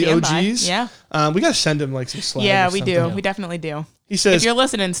boy, one of the OGs. Yeah. We got to send him like some swag. Yeah, or we something. do. We definitely do. He says, if you're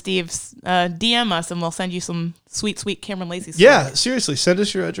listening, Steve, DM us and we'll send you some sweet Cameron Lacey stuff. Yeah, seriously, send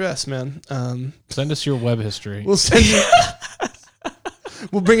us your address, man. Send us your web history. We'll send you.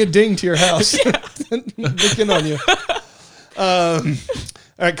 We'll bring a ding to your house. Look in on you. All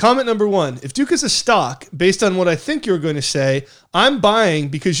right, comment number 1. If Duke is a stock, based on what I think you're going to say, I'm buying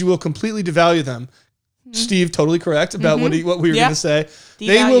because you will completely devalue them. Steve, totally correct about what we were going to say.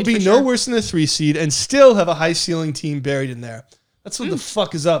 They will be no worse than a 3 seed and still have a high ceiling team buried in there. That's what the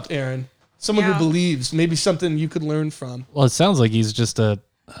fuck is up, Aaron. Someone who believes, maybe something you could learn from. Well, it sounds like he's just a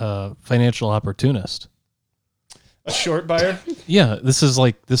financial opportunist. A short buyer? Yeah, this is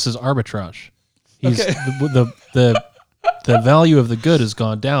arbitrage. He's the value of the good has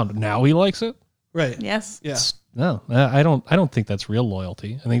gone down. Now he likes it. Right. Yes. Yeah. No, I don't think that's real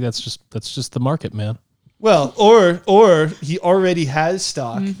loyalty. I think that's just the market, man. Well, or he already has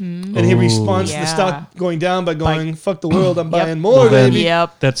stock, and he responds to the stock going down by going, fuck the world, I'm buying more, baby.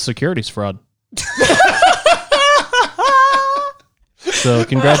 That's securities fraud. So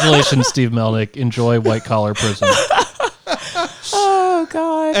congratulations, Steve Melnick. Enjoy white-collar prison. Oh,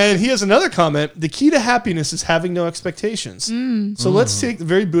 God. And he has another comment. The key to happiness is having no expectations. So let's take,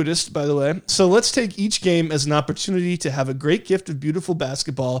 very Buddhist, by the way. So let's take each game as an opportunity to have a great gift of beautiful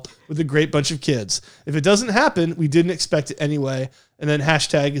basketball with a great bunch of kids. If it doesn't happen, we didn't expect it anyway. And then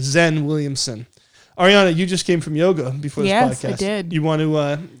hashtag Zen Williamson. Ariana, you just came from yoga before this podcast. Yes, I did. You want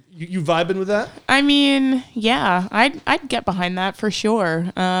to, you vibing with that? I mean, yeah, I'd get behind that for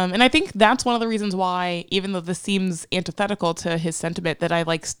sure. And I think that's one of the reasons why, even though this seems antithetical to his sentiment, that I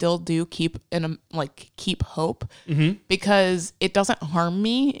still do keep hope, because it doesn't harm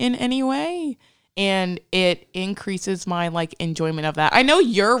me in any way. And it increases my enjoyment of that. I know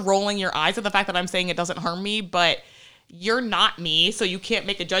you're rolling your eyes at the fact that I'm saying it doesn't harm me, but you're not me, so you can't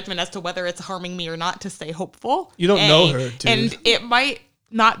make a judgment as to whether it's harming me or not to stay hopeful. You don't know her, dude. And it might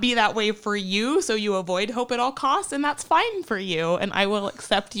not be that way for you, so you avoid hope at all costs, and that's fine for you, and I will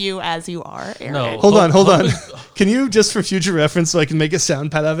accept you as you are, Aaron. No. Hold on. Can you, just for future reference so I can make a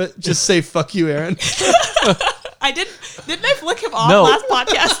sound pad of it, just say, fuck you, Aaron? Didn't I flick him off No. last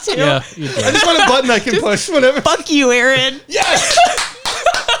podcast too? Yeah, you did. I just want a button I can push whenever. Fuck you, Aaron. Yes!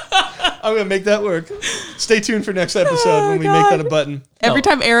 I'm going to make that work. Stay tuned for next episode when we make that a button. Every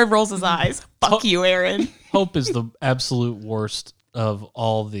time Aaron rolls his eyes, fuck you, Aaron. Hope is the absolute worst of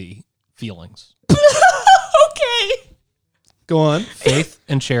all the feelings. Okay. Go on. Faith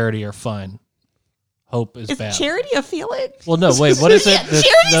and charity are fine. Hope is Is bad. charity a feeling? Well, no, wait. What is it?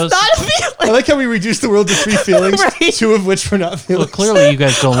 Charity's Those- not a I feeling. like how we reduced the world to 3 feelings, Right. 2 of which were not Well, feelings. clearly you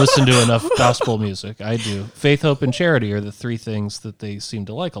guys don't listen to enough gospel music. I do. Faith, hope, and charity are the 3 things that they seem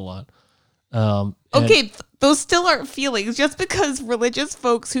to like a lot. And- Okay, those still aren't feelings. Just because religious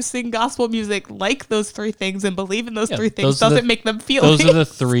folks who sing gospel music like those 3 things and believe in those Yeah, 3 things those are doesn't the- make them feelings. Those are the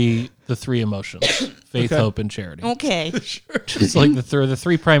three emotions: faith, Okay. hope, and charity. Okay. It's like the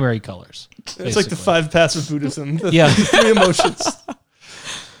 3 primary colors. It's like the 5 paths of Buddhism. The Yeah. 3 emotions.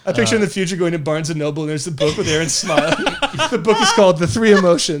 I picture in the future going to Barnes & Noble and there's a book with Aaron smiling. The book is called The 3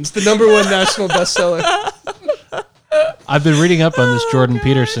 Emotions, the #1 national bestseller. I've been reading up on this Jordan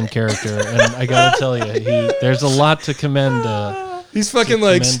Peterson character, and I gotta tell you, there's a lot to commend. He's fucking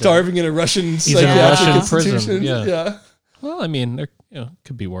like commend him. starving in a Russian in a psychiatric Russian institution. prison, yeah. Well, I mean, there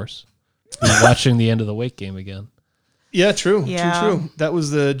could be worse. He's watching the end of the Wake game again. Yeah, true. Yeah. True. That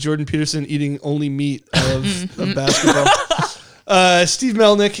was the Jordan Peterson eating only meat of basketball. Steve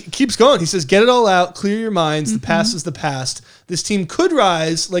Melnick keeps going. He says, get it all out, clear your minds. The past is the past. This team could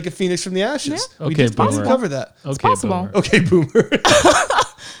rise like a phoenix from the ashes. Yeah. We Okay, did Boomer. cover that. Okay, possible. Boomer. Okay, Boomer.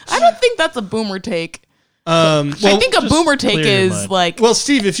 I don't think that's a boomer take. Well, I think a just boomer take clear your is mind. like, well,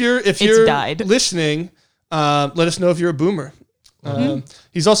 Steve, if you're died. listening, let us know if you're a Boomer.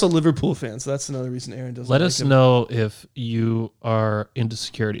 He's also a Liverpool fan, so that's another reason Aaron doesn't. Let like us him. know if you are into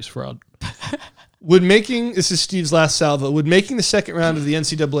securities fraud. This is Steve's last salvo. Would making the second round of the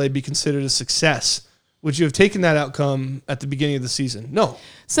NCAA be considered a success? Would you have taken that outcome at the beginning of the season? No.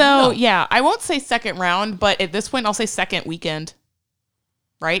 so yeah, I won't say second round, but at this point, I'll say second weekend.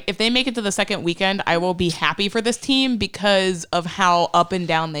 Right? If they make it to the second weekend, I will be happy for this team because of how up and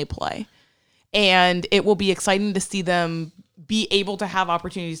down they play. And it will be exciting to see them be able to have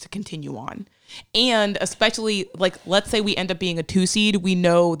opportunities to continue on. And especially, like, let's say we end up being a 2 seed. We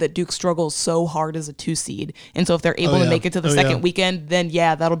know that Duke struggles so hard as a 2 seed. And so if they're able to make it to the second weekend, then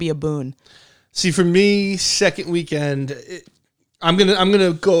yeah, that'll be a boon. See, for me, second weekend, I'm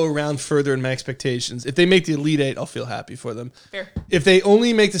gonna go around further in my expectations. If they make the Elite Eight, I'll feel happy for them. Fair. If they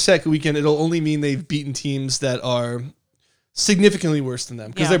only make the second weekend, it'll only mean they've beaten teams that are significantly worse than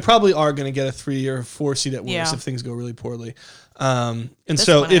them because Yeah. they probably are going to get a 3 or 4 seed at worst Yeah. if things go really poorly. And This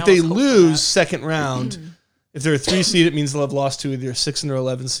so one, I if they almost hope for that. lose second round, if they're a 3 seed, it means they'll have lost to either a 6 or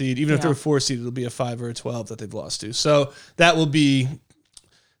 11 seed. Even if Yeah. they're a 4 seed, it'll be a 5 or a 12 that they've lost to. So that will be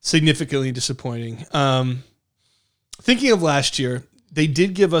significantly disappointing. Thinking of last year, they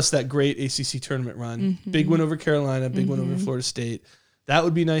did give us that great ACC tournament run. Big win over Carolina, big win over Florida State. That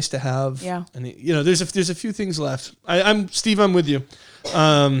would be nice to have. Yeah. And there's a few things left. I'm Steve. I'm with you.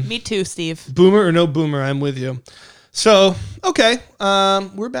 Me too, Steve. Boomer or no Boomer, I'm with you. So okay,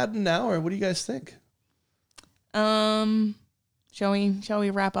 we're about an hour. What do you guys think? Shall we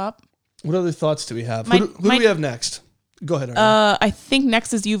wrap up? What other thoughts do we have? My- who do we have next? Go ahead. Ariana. I think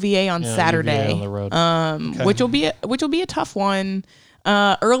next is UVA on Yeah, Saturday. UVA on the road. Okay. which will be a tough one.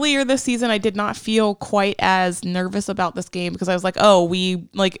 Earlier this season, I did not feel quite as nervous about this game because I was like, oh,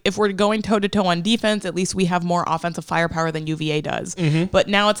 if we're going toe to toe on defense, at least we have more offensive firepower than UVA does. But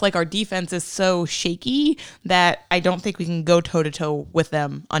now it's like our defense is so shaky that I don't think we can go toe to toe with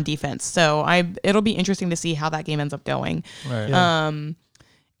them on defense. So it'll be interesting to see how that game ends up going. Right.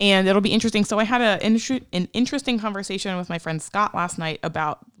 And it'll be interesting. So I had an interesting conversation with my friend Scott last night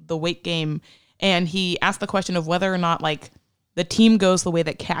about the Wake game, and he asked the question of whether or not like the team goes the way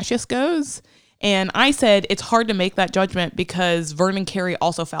that Cassius goes. And I said it's hard to make that judgment because Vernon Carey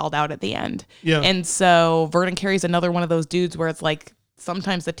also fouled out at the end. Yeah. And so Vernon Carey's another one of those dudes where it's like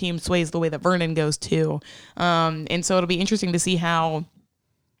sometimes the team sways the way that Vernon goes too. And so it'll be interesting to see how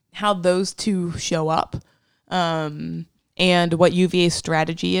those two show up. And what UVA's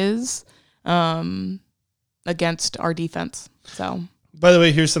strategy is against our defense. So, By the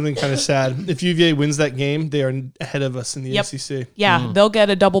way, here's something kind of sad. If UVA wins that game, they are ahead of us in the Yep. ACC. yeah, they'll get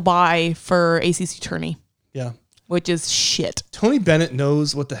a double bye for ACC tourney, Yeah. which is shit. Tony Bennett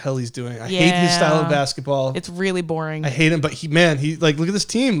knows what the hell he's doing. I hate his style of basketball. It's really boring. I hate him, but he look at this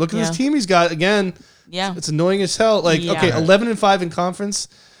team. Look at this Yeah. team he's got. Again, yeah. it's annoying as hell. Like, Yeah. okay, 11-5 in conference.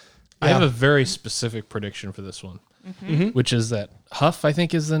 I Yeah. have a very specific prediction for this one, which is that Huff, I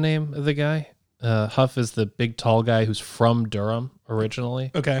think, is the name of the guy. Huff is the big, tall guy who's from Durham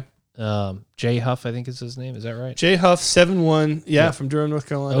originally. Okay. Jay Huff, I think is his name. Is that right? Jay Huff, 7-1. Yeah, from Durham, North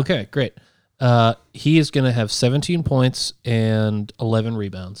Carolina. Okay, great. He is going to have 17 points and 11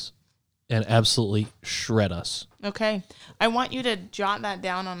 rebounds and absolutely shred us. Okay. I want you to jot that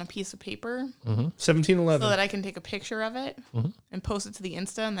down on a piece of paper 17-11. so that I can take a picture of it and post it to the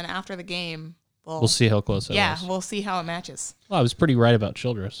Insta. And then after the game, We'll see how close that yeah, is. we'll see how it matches. Well, I was pretty right about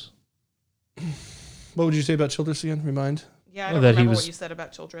Childress. What would you say about Childress again? Remind. Yeah, I Well, don't that he remember was- what you said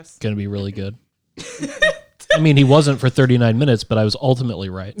about Childress. Going to be really good. I mean, he wasn't for 39 minutes, but I was ultimately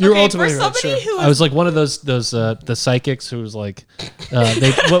right. You're Okay, ultimately for right, somebody sure. who I was like one of those the psychics who was like,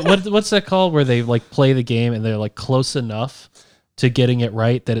 what's that called? Where they like play the game and they're like close enough to getting it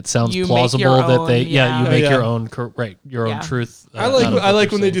right that it sounds You make plausible your that they own, yeah. you Oh, make yeah. your own your Yeah. own truth. I out of what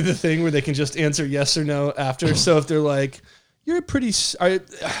like you're when they saying. do the thing where they can just answer yes or no after. So if they're like, "You're a pretty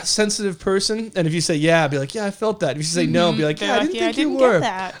sensitive person," and if you say yeah, be like, "Yeah, I felt that." If you say no, be like, They're "Yeah, I like, didn't "Yeah, think you I didn't were. get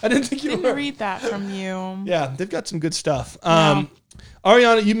that. I didn't think you Didn't were." read that from you. Yeah, they've got some good stuff. No.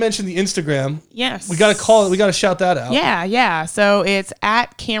 Ariana, you mentioned the Instagram. Yes. We got to call it. We got to shout that out. Yeah. So it's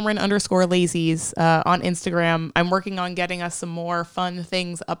at Cameron_Lazies on Instagram. I'm working on getting us some more fun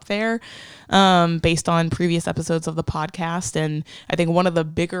things up there based on previous episodes of the podcast. And I think one of the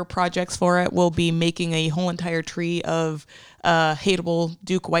bigger projects for it will be making a whole entire tree of hateable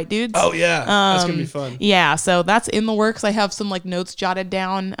Duke white dudes. Oh yeah, that's gonna be fun. Yeah, so that's in the works. I have some like notes jotted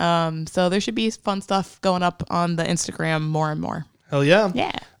down. So there should be fun stuff going up on the Instagram more and more. Hell yeah.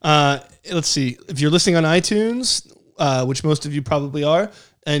 Yeah. Let's see. If you're listening on iTunes, which most of you probably are,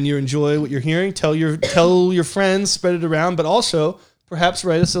 and you enjoy what you're hearing, tell your friends, spread it around, but also perhaps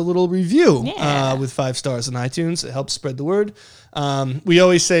write us a little review with 5 stars on iTunes. It helps spread the word. We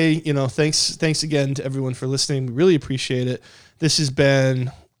always say, thanks again to everyone for listening. We really appreciate it. This has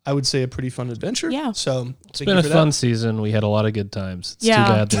been, I would say, a pretty fun adventure. Yeah. So It's been a fun season. We had a lot of good times. It's Yeah.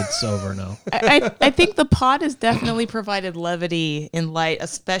 too bad that it's over now. I think the pod has definitely provided levity in light,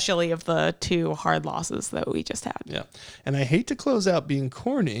 especially of the 2 hard losses that we just had. Yeah. And I hate to close out being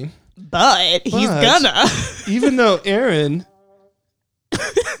corny, But he's gonna. even though Aaron,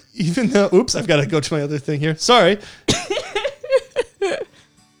 oops, I've got to go to my other thing here. Sorry.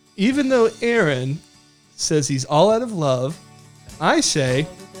 Even though Aaron says he's all out of love, I say,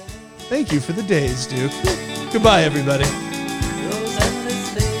 thank you for the days, Duke. Goodbye, everybody. Those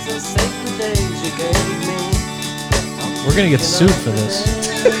endless days are sacred days you gave me. We're gonna get sued for this.